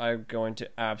 6.5. I'm going to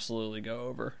absolutely go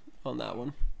over on that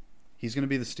one. He's going to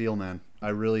be the steal man. I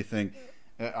really think.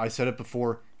 I said it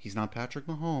before. He's not Patrick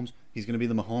Mahomes. He's going to be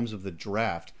the Mahomes of the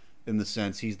draft in the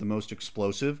sense he's the most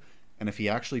explosive. And if he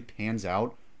actually pans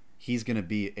out, he's going to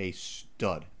be a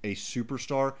stud, a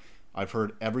superstar. I've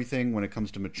heard everything when it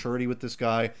comes to maturity with this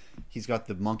guy. He's got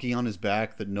the monkey on his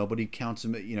back that nobody counts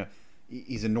him. You know,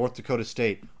 he's in North Dakota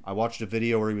State. I watched a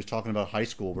video where he was talking about high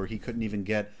school, where he couldn't even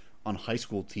get on high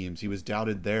school teams. He was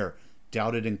doubted there,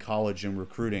 doubted in college and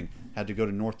recruiting, had to go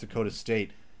to North Dakota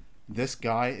State. This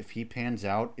guy, if he pans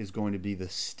out, is going to be the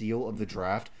steal of the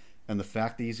draft. And the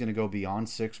fact that he's going to go beyond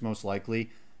 6 most likely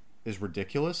is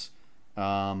ridiculous.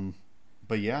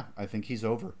 But yeah, I think he's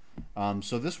over.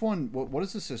 So this one, what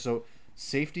is this? So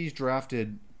safeties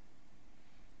drafted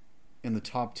in the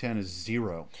top 10 is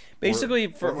 0. Basically,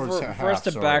 for us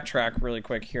to backtrack really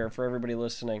quick here for everybody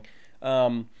listening,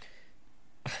 the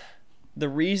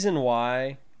reason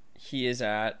why he is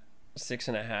at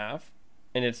 6.5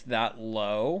 and it's that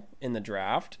low in the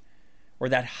draft, or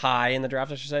that high in the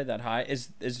draft, I should say, that high is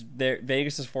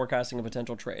Vegas is forecasting a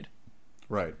potential trade.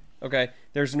 Right. Okay,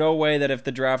 there's no way that if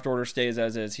the draft order stays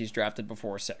as is, he's drafted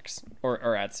before 6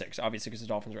 or at 6. Obviously, because the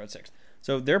Dolphins are at 6.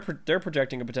 So they're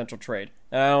projecting a potential trade,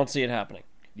 and I don't see it happening.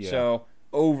 Yeah. So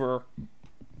over,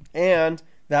 and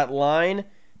that line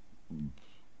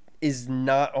is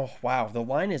not. Oh wow, the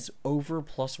line is over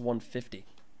plus 150.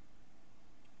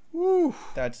 Woo!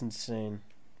 That's insane.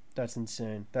 That's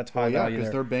insane. That's high value.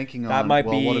 Because there. They're banking on. That might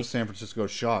be. What if San Francisco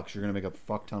shocks? You're going to make a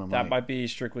fuck ton of money. That might be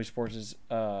Strictly Sports'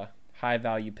 high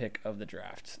value pick of the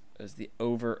draft as the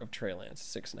over of Trey Lance,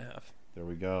 6.5. There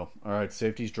we go. All right,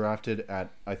 safety's drafted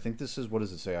at. I think this is, what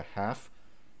does it say? A half.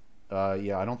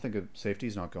 Yeah, I don't think a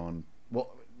safety's not going.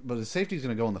 Well, but the safety's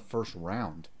going to go in the first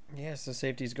round. Yes, the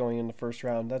safety's going in the first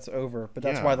round. That's over, but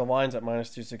that's why the line's at minus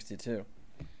 262.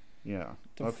 Yeah.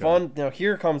 Fun. Now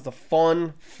here comes the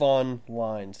fun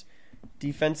lines.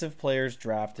 Defensive players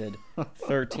drafted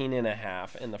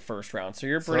 13.5 in the first round. So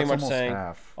you're pretty much saying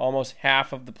almost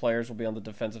half of the players will be on the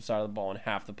defensive side of the ball and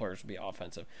half the players will be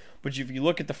offensive. But if you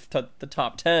look at the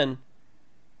top 10,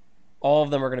 all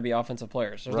of them are going to be offensive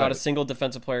players. There's not a single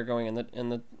defensive player going in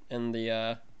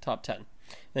the top 10.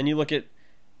 Then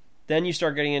you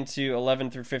start getting into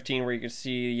 11 through 15 where you can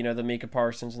see, the Micah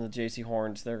Parsons and the J.C.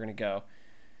 Horns. They're going to go.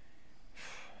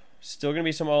 Still going to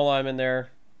be some O-linemen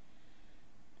there.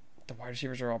 The wide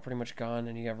receivers are all pretty much gone,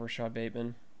 and you have Rashad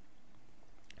Bateman.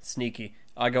 Sneaky.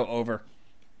 I go over.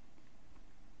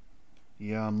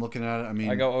 Yeah, I'm looking at it. I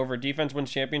mean, I go over. Defense wins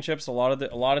championships. A lot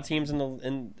of teams in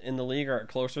the league are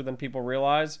closer than people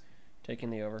realize.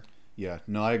 Taking the over. Yeah,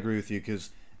 no, I agree with you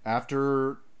because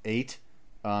after 8,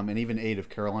 and even 8, if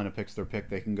Carolina picks their pick,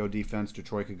 they can go defense.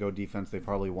 Detroit could go defense. They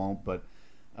probably won't, but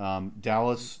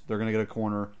Dallas, they're going to get a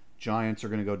corner. Giants are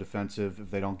going to go defensive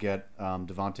if they don't get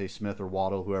Devontae Smith or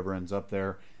Waddle, whoever ends up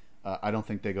there. I don't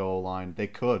think they go O-line. They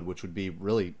could, which would be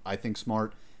really, I think,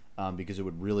 smart because it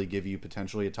would really give you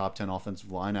potentially a top 10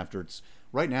 offensive line after it's...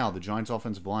 Right now, the Giants'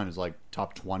 offensive line is like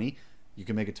top 20. You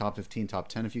can make a top 15, top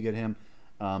 10 if you get him.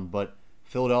 But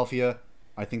Philadelphia,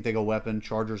 I think they go weapon.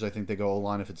 Chargers, I think they go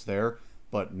O-line if it's there.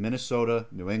 But Minnesota,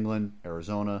 New England,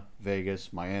 Arizona,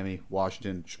 Vegas, Miami,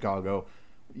 Washington, Chicago...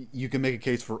 You can make a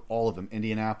case for all of them.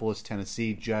 Indianapolis,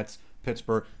 Tennessee, Jets,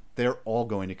 Pittsburgh. They're all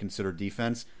going to consider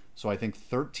defense. So I think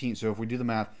 13. So if we do the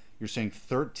math, you're saying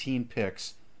 13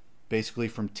 picks, basically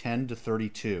from 10 to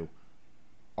 32,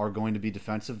 are going to be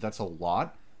defensive. That's a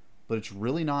lot, but it's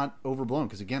really not overblown.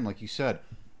 Because again, like you said,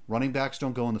 running backs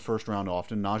don't go in the first round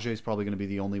often. Najee is probably going to be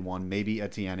the only one, maybe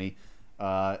Etienne.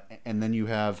 And then you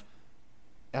have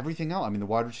everything else. I mean, the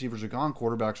wide receivers are gone.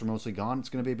 Quarterbacks are mostly gone. It's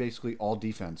going to be basically all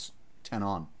defense. 10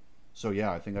 on. So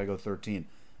yeah, I think I go 13.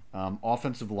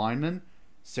 Offensive lineman,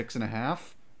 6.5.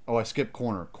 Oh, I skipped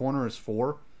corner. Corner is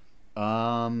 4.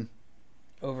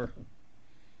 Over.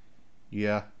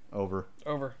 Yeah, over.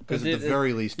 Over. Because at the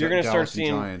very least, you're going to start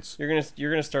seeing Giants. You're going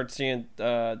to start seeing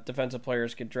defensive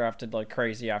players get drafted like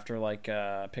crazy after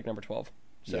pick number 12.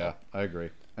 So. Yeah, I agree.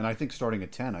 And I think starting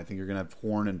at 10, I think you're going to have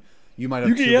Horn and you might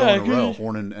have 2 go in a row,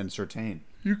 Horn and Surtain.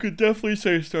 You could definitely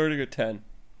say starting at 10.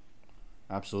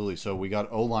 Absolutely. So we got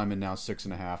O-lineman now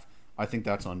 6.5. I think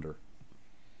that's under.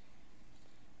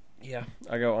 Yeah,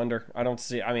 I go under. I don't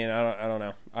see. I mean, I don't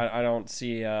know. I don't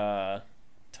see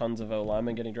tons of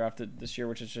O-linemen getting drafted this year,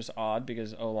 which is just odd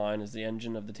because O-line is the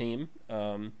engine of the team.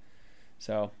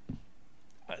 So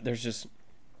there's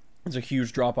a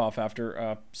huge drop off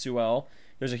after Sewell.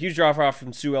 There's a huge drop off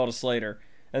from Sewell to Slater,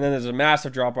 And then there's a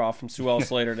massive drop off from Sewell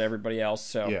Slater to everybody else.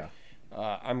 So Yeah.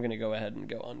 I'm going to go ahead and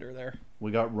go under there.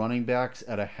 We got running backs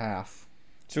at a half.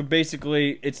 So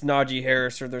basically, it's Najee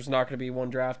Harris, or there's not going to be one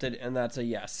drafted, and that's a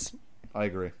yes. I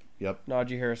agree. Yep.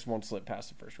 Najee Harris won't slip past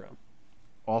the first round.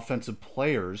 Offensive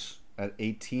players at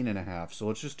 18.5. So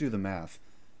let's just do the math.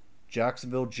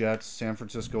 Jacksonville, Jets, San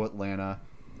Francisco, Atlanta,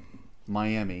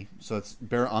 Miami. So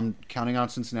I'm counting out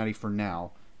Cincinnati for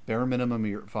now. Bare minimum,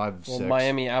 you're 5 of 6. Well,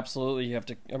 Miami, absolutely. You have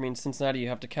to. I mean, Cincinnati, you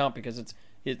have to count because it's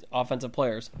offensive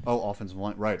players. Oh, offensive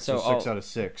line. Right. So 6 out of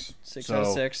 6. 6 out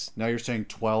of 6. Now you're saying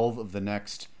 12 of the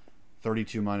next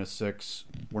 32 minus 6.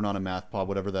 We're not a math pod,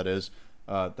 whatever that is.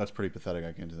 That's pretty pathetic.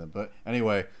 I can't do that. But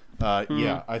anyway,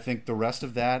 yeah, I think the rest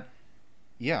of that,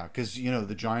 yeah, because,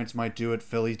 the Giants might do it.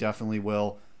 Philly definitely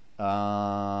will.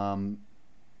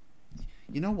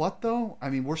 You know what, though? I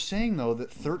mean, we're saying, though,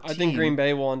 that 13... I think Green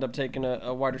Bay will end up taking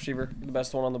a wide receiver, the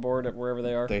best one on the board at wherever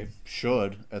they are. They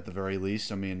should, at the very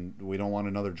least. I mean, we don't want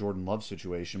another Jordan Love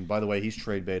situation. By the way, he's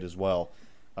trade bait as well.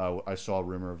 I saw a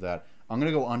rumor of that. I'm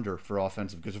going to go under for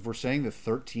offensive, because if we're saying that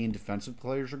 13 defensive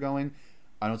players are going,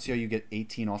 I don't see how you get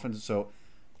 18 offensive. So,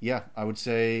 yeah, I would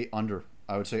say under.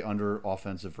 I would say under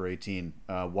offensive for 18.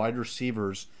 Wide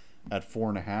receivers at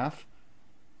 4.5.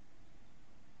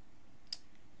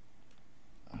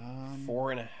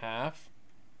 4.5.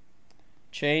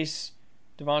 Chase,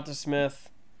 Devonta Smith,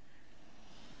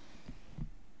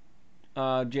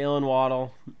 Jalen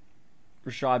Waddle,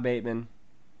 Rashad Bateman.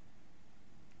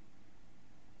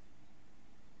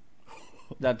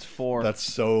 That's 4. That's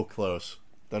so close.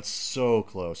 That's so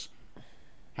close.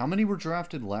 How many were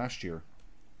drafted last year?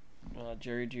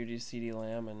 Jerry Jeudy, CeeDee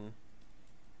Lamb, and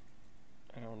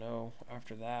I don't know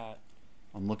after that.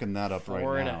 I'm looking that up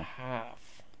right now. 4.5.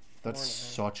 That's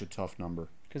such a tough number.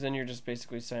 Because then you're just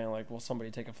basically saying, like, will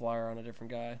somebody take a flyer on a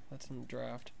different guy that's in the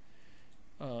draft?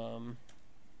 I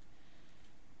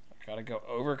gotta go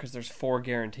over because there's 4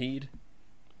 guaranteed.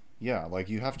 Yeah, like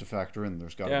you have to factor in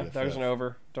there's got to be a fifth. There's an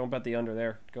over. Don't bet the under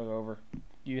there. Go over.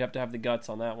 You have to have the guts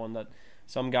on that one that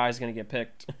some guy's going to get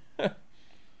picked. Yeah,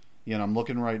 and I'm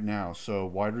looking right now. So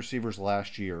wide receivers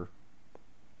last year,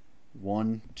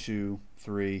 1, 2,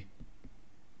 3,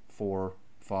 4,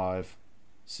 5,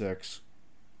 6.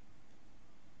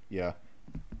 Yeah,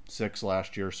 6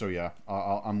 last year. So yeah,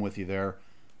 I'm with you there.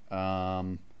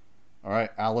 All right,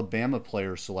 Alabama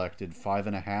players selected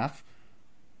 5.5.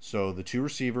 So the 2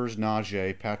 receivers,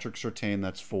 Najee, Patrick Surtain,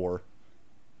 that's 4.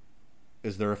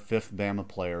 Is there a 5th Bama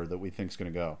player that we think is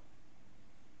going to go?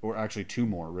 Or actually 2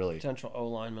 more, really. Potential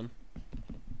O-lineman.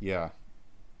 Yeah.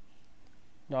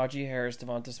 Najee Harris,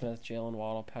 Devonta Smith, Jalen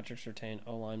Waddle, Patrick Surtain,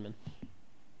 O-lineman.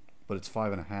 But it's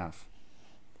 5.5.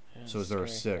 Yeah, so is there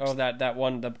scary. a 6th? Oh, that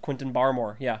one, the Quentin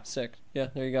Barmore. Yeah, 6. Yeah,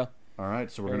 there you go. All right,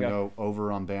 so we're going to go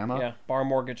over on Bama. Yeah,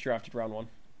 Barmore gets drafted round 1.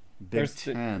 Big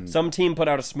Ten. Some team put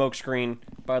out a smoke screen,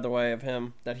 by the way, of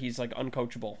him, that he's, like,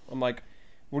 uncoachable. I'm like,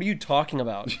 what are you talking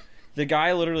about? The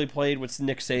guy literally played with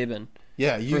Nick Saban.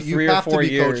 Yeah, for you 3 have or 4 to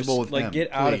be years. coachable with like, him.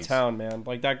 Get out of please. town, man.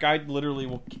 Like, that guy literally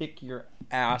will kick your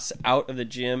ass out of the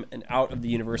gym and out of the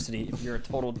university if you're a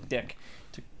total dick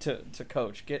to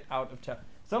coach. Get out of town.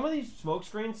 Some of these smoke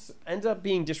screens end up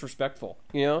being disrespectful,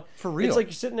 you know? For real. It's like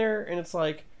you're sitting there and it's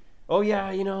like, oh, yeah,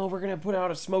 you know, we're going to put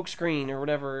out a smoke screen or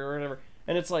whatever.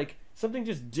 And it's like something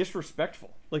just disrespectful.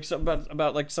 Like something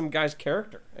about like some guy's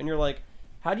character. And you're like,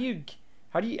 how do you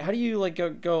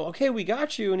like go, okay, we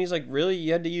got you. And he's like, really?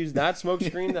 You had to use that smoke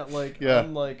screen that like, Yeah.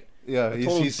 I'm like, Yeah,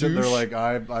 he's sitting there douche. like,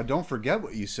 I don't forget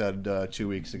what you said 2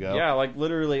 weeks ago. yeah, like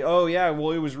literally, oh yeah,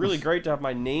 well it was really great to have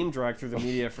my name dragged through the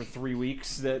media for 3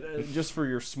 weeks that just for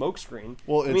your smoke screen.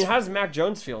 Well, I mean, how does Mac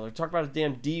Jones feel? They talk about his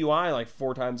damn DUI like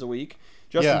 4 times a week.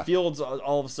 Justin Fields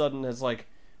all of a sudden has like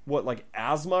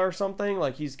asthma or something,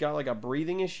 like he's got like a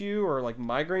breathing issue or like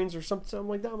migraines or something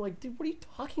like that. I'm like, dude, what are you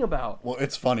talking about? Well,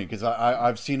 it's funny because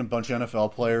I've seen a bunch of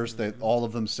NFL players that all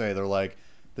of them say they're like,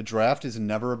 the draft is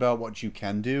never about what you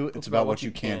can do, it's about what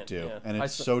you can't do. Yeah. And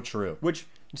it's so true. Which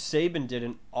Saban did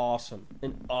an awesome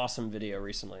video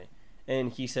recently.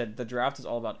 And he said the draft is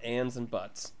all about ands and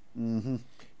buts. Mm-hmm.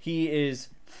 He is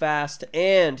fast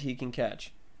and he can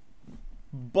catch.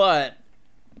 But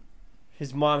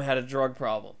his mom had a drug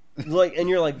problem. Like, and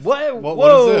you're like, what? What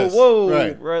Whoa, is this? whoa,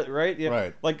 Right. right,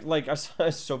 yeah. Right. Like I saw,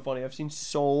 it's so funny. I've seen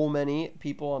so many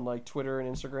people on like Twitter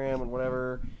and Instagram and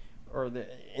whatever, or the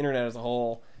internet as a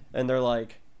whole, and they're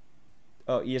like,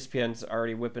 oh, ESPN's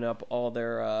already whipping up all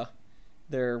their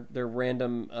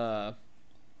random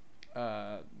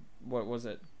what was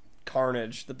it,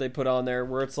 carnage that they put on there,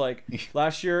 where it's like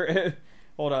last year.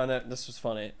 Hold on, this was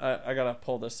funny. I gotta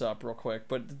pull this up real quick.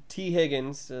 But T.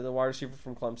 Higgins, the wide receiver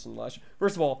from Clemson last year.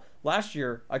 First of all, last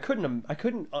year I could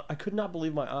not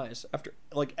believe my eyes. After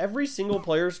like every single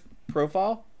player's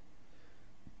profile,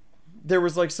 there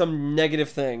was like some negative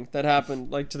thing that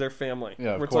happened like to their family.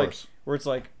 Yeah, of where it's course. Where it's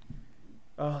like,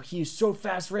 oh, he's so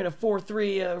fast, ran a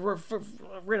 4.3,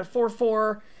 ran a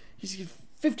 4.4. He's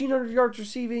 1,500 yards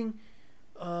receiving.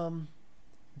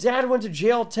 Dad went to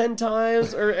jail 10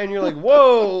 times, and you're like,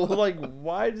 whoa, like,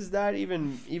 why does that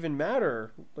even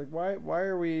matter? Like, why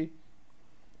are we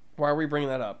bringing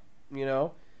that up? You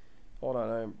know, hold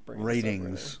on, I'm bringing ratings.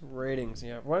 This up right now. Ratings,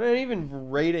 yeah. Why not even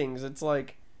ratings? It's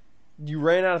like you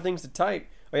ran out of things to type.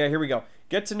 Oh yeah, here we go.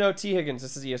 Get to know T. Higgins.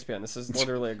 This is ESPN. This is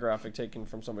literally a graphic taken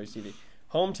from somebody's TV.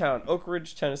 Hometown, Oak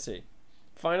Ridge, Tennessee.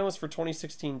 Finalist for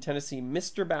 2016 Tennessee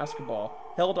Mr.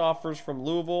 Basketball. Held offers from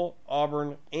Louisville,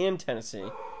 Auburn, and Tennessee.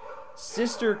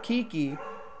 Sister Kiki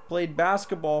played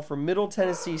basketball for Middle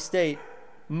Tennessee State.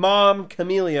 Mom,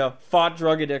 Camellia, fought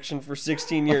drug addiction for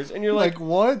 16 years. And you're like,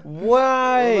 what?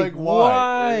 Why? Like,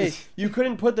 why? You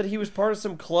couldn't put that he was part of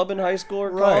some club in high school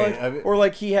or college? Right. I mean, or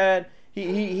like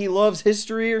he loves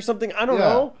history or something? I don't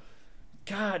know.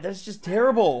 God, that's just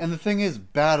terrible. And the thing is,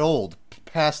 bad old,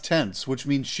 past tense, which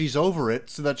means she's over it,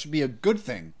 so that should be a good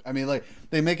thing. I mean, like,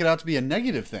 they make it out to be a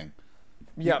negative thing.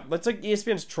 Yeah, that's like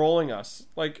ESPN's trolling us.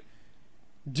 Like,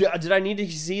 did I need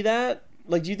to see that?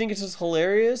 Like, do you think it's just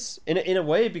hilarious? In a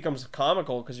way, it becomes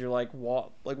comical because you're like, what?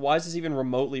 Like, why is this even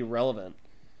remotely relevant?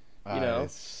 You know?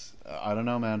 I don't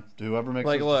know, man. Whoever makes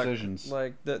like, those decisions.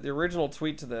 Like, the original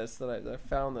tweet to this that I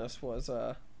found this was,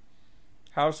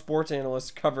 how sports analysts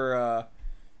cover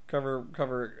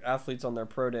athletes on their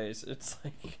pro days. It's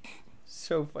like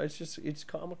so it's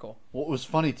comical. What was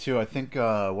funny too, I think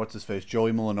what's his face,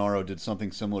 Joey Molinaro did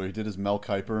something similar. He did his Mel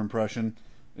Kiper impression.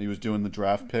 He was doing the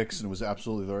draft picks, and it was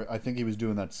absolutely. I think he was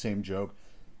doing that same joke.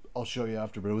 I'll show you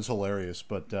after, but it was hilarious.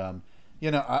 But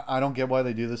you know, I don't get why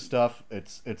they do this stuff.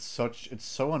 It's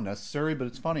so unnecessary, but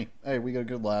it's funny. Hey, we got a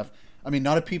good laugh. I mean,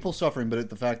 not at people suffering, but at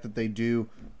the fact that they do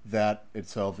that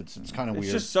itself. It's kind of weird.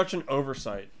 It's just such an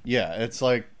oversight. Yeah, it's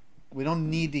like we don't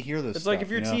need to hear this. It's stuff, like if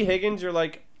you're T. Higgins, you're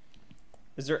like,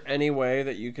 is there any way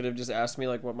that you could have just asked me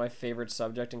like what my favorite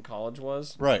subject in college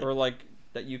was? Right. Or like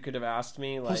that you could have asked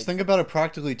me like. Plus, think about it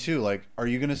practically too. Like, are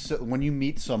you gonna when you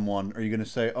meet someone? Are you gonna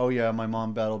say, "Oh yeah, my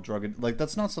mom battled like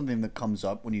that's not something that comes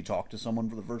up when you talk to someone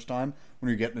for the first time. When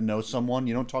you're getting to know someone,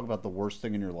 you don't talk about the worst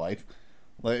thing in your life.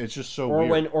 Like, it's just so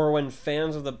weird. Or when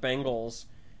fans of the Bengals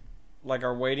like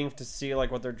are waiting to see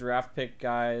like what their draft pick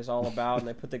guy is all about, and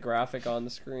they put the graphic on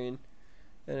the screen,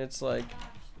 and it's like,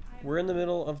 we're in the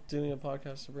middle of doing a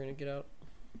podcast. Sabrina, get out.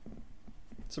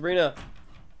 Sabrina.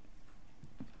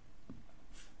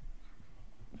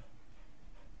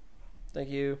 Thank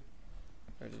you.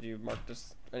 Or did you mark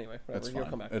this? Anyway, whatever. That's fine. You'll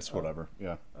come back. It's whatever.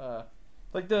 Yeah.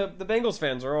 Like the Bengals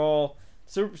fans are all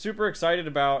super excited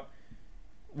about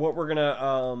what we're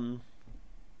gonna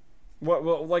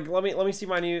like let me see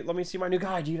my new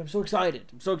guy, dude. I'm so excited.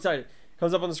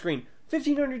 Comes up on the screen.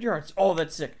 1,500 yards. Oh,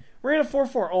 that's sick. Ran a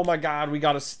 4.4. Oh my god, we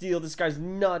gotta steal. This guy's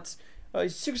nuts.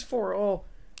 He's 6'4".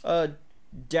 Oh,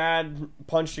 dad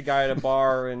punched a guy at a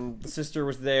bar and the sister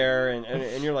was there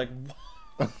and you're like,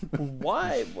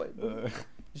 why? What?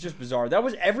 It's just bizarre. That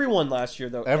was everyone last year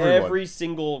though. Everyone. Every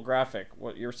single graphic.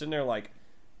 What you're sitting there like,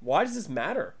 why does this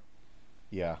matter?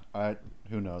 Yeah,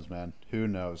 who knows, man? Who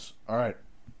knows? All right,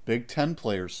 Big Ten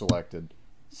players selected,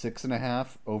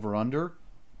 6.5 over under.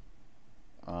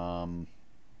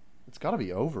 It's got to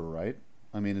be over, right?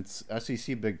 I mean, it's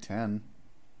SEC Big Ten.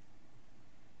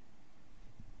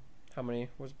 How many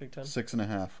was Big Ten?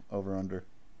 6.5 over under.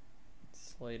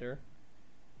 Slater.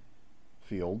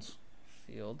 Fields.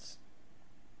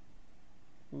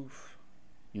 Oof.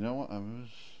 You know what?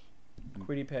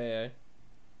 Quiddy Paye.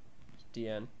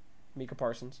 DN. Mika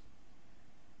Parsons.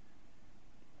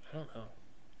 I don't know.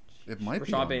 It might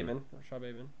be Rashad under.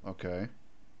 Bateman. Okay.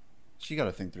 So you got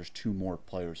to think there's 2 more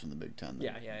players in the Big Ten.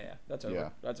 Yeah. That's over. Yeah.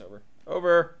 That's over.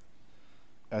 Over.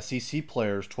 SEC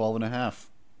players, 12.5.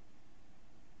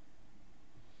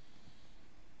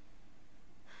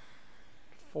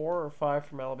 4 or 5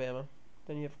 from Alabama.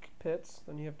 Then you have Pitts.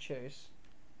 Then you have Chase.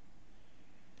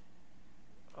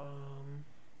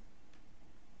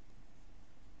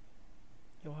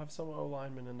 You'll have some O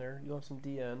linemen in there. You'll have some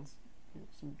DNs,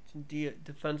 some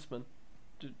defensemen,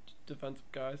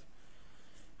 defensive guys.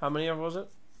 How many of was it?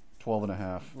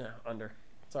 12.5. No, under.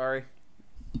 Sorry,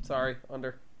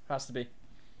 under. Has to be.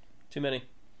 Too many.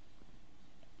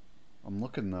 I'm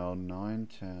looking though. 9,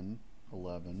 10,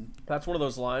 11. That's one of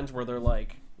those lines where they're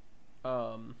like,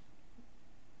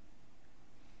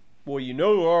 well, you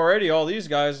know already all these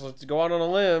guys. Let's go out on a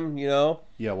limb, you know.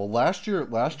 Yeah, well, last year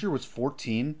was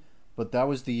 14, but that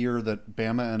was the year that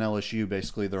Bama and LSU,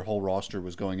 basically their whole roster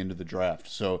was going into the draft.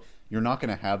 So you're not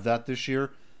going to have that this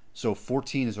year. So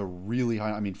 14 is a really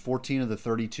high. I mean, 14 of the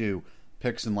 32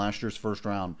 picks in last year's first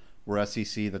round were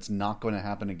SEC. That's not going to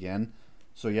happen again.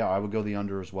 So yeah, I would go the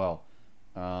under as well.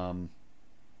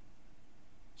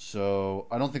 So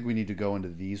I don't think we need to go into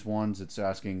these ones. It's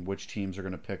asking which teams are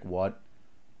going to pick what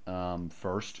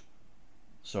first.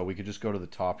 So we could just go to the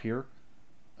top here.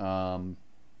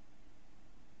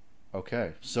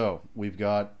 Okay, so we've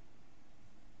got,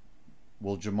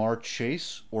 will Jamar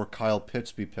Chase or Kyle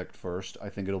Pitts be picked first? I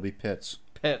think it'll be Pitts.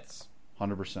 Pitts.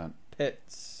 100%.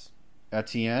 Pitts.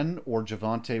 Etienne or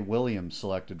Javonte Williams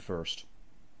selected first?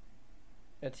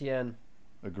 Etienne.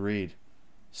 Agreed.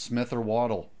 Smith or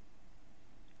Waddle?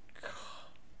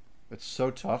 It's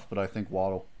so tough, but I think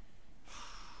Waddle.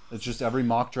 It's just every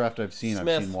mock draft I've seen,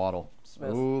 Smith. I've seen Waddle.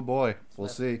 Smith. Oh boy, we'll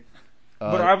see.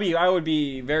 But I would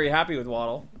be very happy with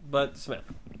Waddle, but Smith.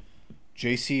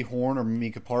 J.C. Horn or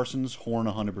Micah Parsons? Horn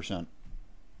 100%.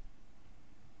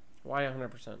 Why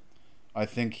 100%? I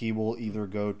think he will either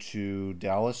go to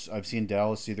Dallas. I've seen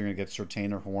Dallas either going to get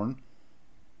Surtain or Horn,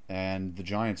 and the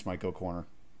Giants might go corner.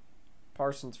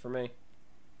 Parsons for me.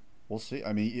 We'll see.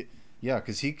 I mean, yeah,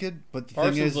 because he could. But the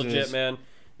Parsons thing is, legit, man.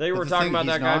 They were talking about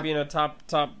that guy being a top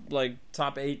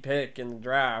 8 pick in the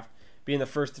draft, being the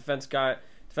first defensive guy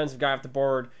off the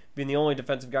board, being the only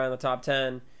defensive guy in the top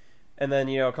 10. And then,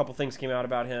 a couple things came out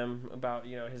about him, about,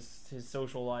 his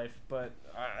social life. But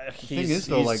he's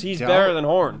better than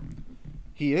Horn.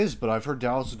 He is, but I've heard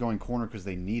Dallas is going corner because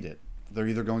they need it. They're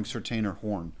either going Surtain or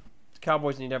Horn. The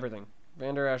Cowboys need everything.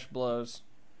 Van Der Esch blows.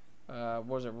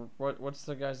 What's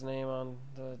the guy's name on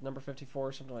the number 54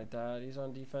 or something like that? He's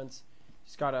on defense.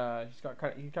 He kind of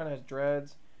has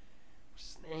dreads. What's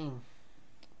his name?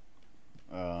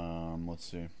 Let's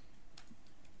see.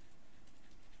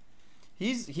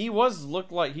 He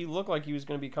looked like he was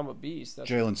going to become a beast.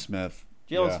 Jalen Smith.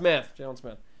 Jalen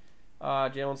Smith. I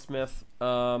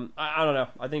don't know.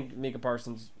 I think Micah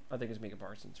Parsons. I think it's Micah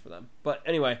Parsons for them. But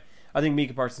anyway, I think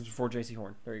Micah Parsons before J.C.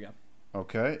 Horn. There you go.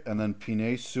 Okay, and then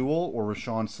Penei Sewell or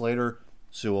Rashawn Slater?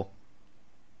 Sewell,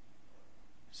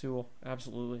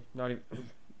 absolutely. Not even.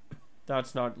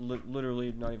 That's not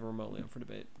literally not even remotely up for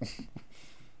debate.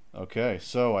 Okay,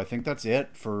 so I think that's it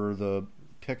for the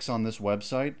picks on this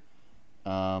website.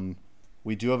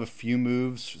 We do have a few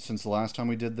moves since the last time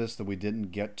we did this that we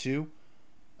didn't get to.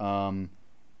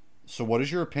 So what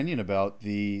is your opinion about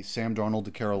the Sam Darnold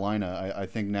to Carolina? I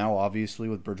think now, obviously,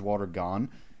 with Bridgewater gone,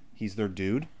 he's their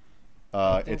dude.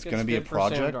 It's going to be a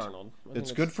project.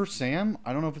 It's good for Sam.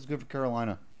 I don't know if it's good for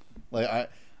Carolina. I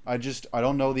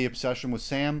don't know the obsession with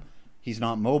Sam. He's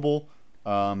not mobile.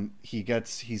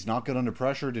 He's not good under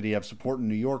pressure. Did he have support in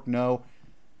New York? No.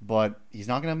 But he's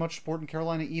not going to have much support in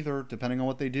Carolina either, depending on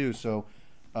what they do. So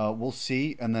we'll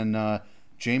see. And then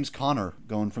James Conner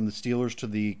going from the Steelers to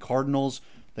the Cardinals.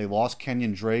 They lost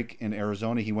Kenyon Drake in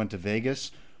Arizona. He went to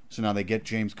Vegas. So now they get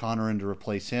James Conner in to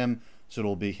replace him. So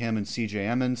it'll be him and C.J.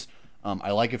 Emmons.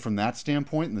 I like it from that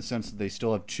standpoint in the sense that they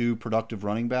still have two productive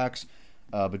running backs.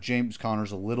 But James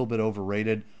Conner's a little bit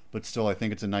overrated. But still, I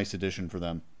think it's a nice addition for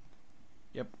them.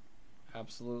 Yep,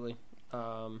 absolutely.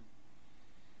 I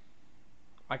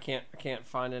can't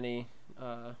find any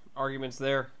arguments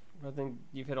there. I think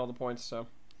you've hit all the points. So.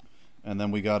 And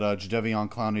then we got Jadeveon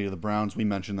Clowney to the Browns. We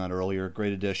mentioned that earlier.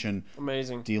 Great addition.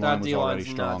 Amazing. D-line was already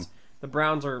strong. Nuts. The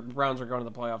Browns are going to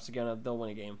the playoffs again. They'll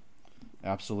win a game.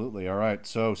 Absolutely. All right.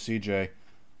 So, CJ,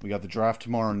 we got the draft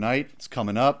tomorrow night. It's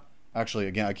coming up. Actually,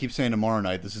 again, I keep saying tomorrow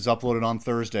night. This is uploaded on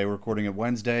Thursday. We're recording it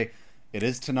Wednesday. It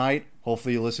is tonight.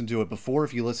 Hopefully you listened to it before.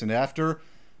 If you listened after, I'm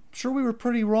sure we were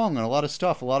pretty wrong on a lot of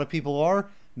stuff. A lot of people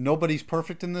are. Nobody's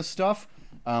perfect in this stuff.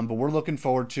 But we're looking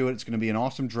forward to it. It's going to be an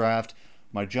awesome draft.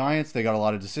 My Giants, they got a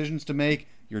lot of decisions to make.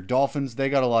 Your Dolphins, they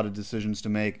got a lot of decisions to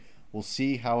make. We'll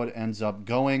see how it ends up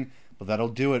going. But that'll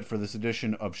do it for this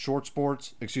edition of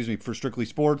for Strictly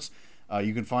Sports.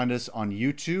 You can find us on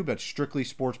YouTube at Strictly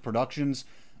Sports Productions.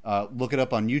 Look it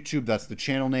up on YouTube. That's the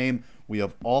channel name. We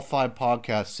have all 5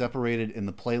 podcasts separated in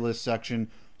the playlist section,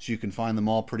 so you can find them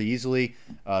all pretty easily.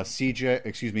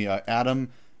 Adam,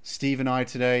 Steve, and I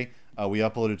today, we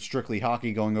uploaded Strictly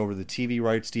Hockey going over the TV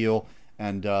rights deal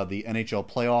and the NHL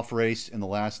playoff race in the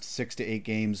last 6 to 8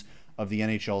 games of the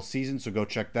NHL season, so go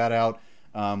check that out.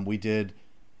 We did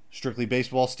Strictly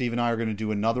Baseball. Steve and I are going to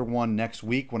do another one next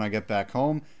week when I get back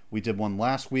home. We did one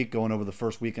last week going over the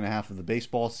first week and a half of the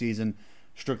baseball season.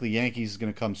 Strictly Yankees is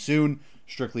going to come soon.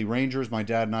 Strictly Rangers, my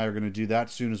dad and I are going to do that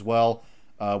soon as well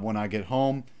when I get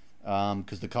home.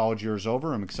 because the college year is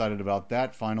over. I'm excited about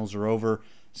that. Finals are over.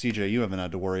 CJ, you haven't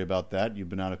had to worry about that. You've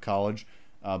been out of college.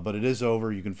 But it is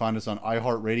over. You can find us on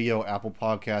iHeartRadio, Apple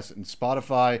Podcasts, and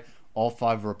Spotify. All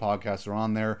 5 of our podcasts are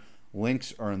on there.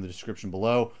 Links are in the description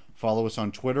below. Follow us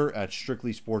on Twitter at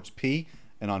Strictly Sports P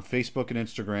and on Facebook and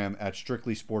Instagram at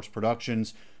Strictly Sports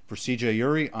Productions. For CJ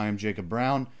Uri, I am Jacob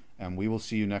Brown, and we will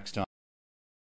see you next time.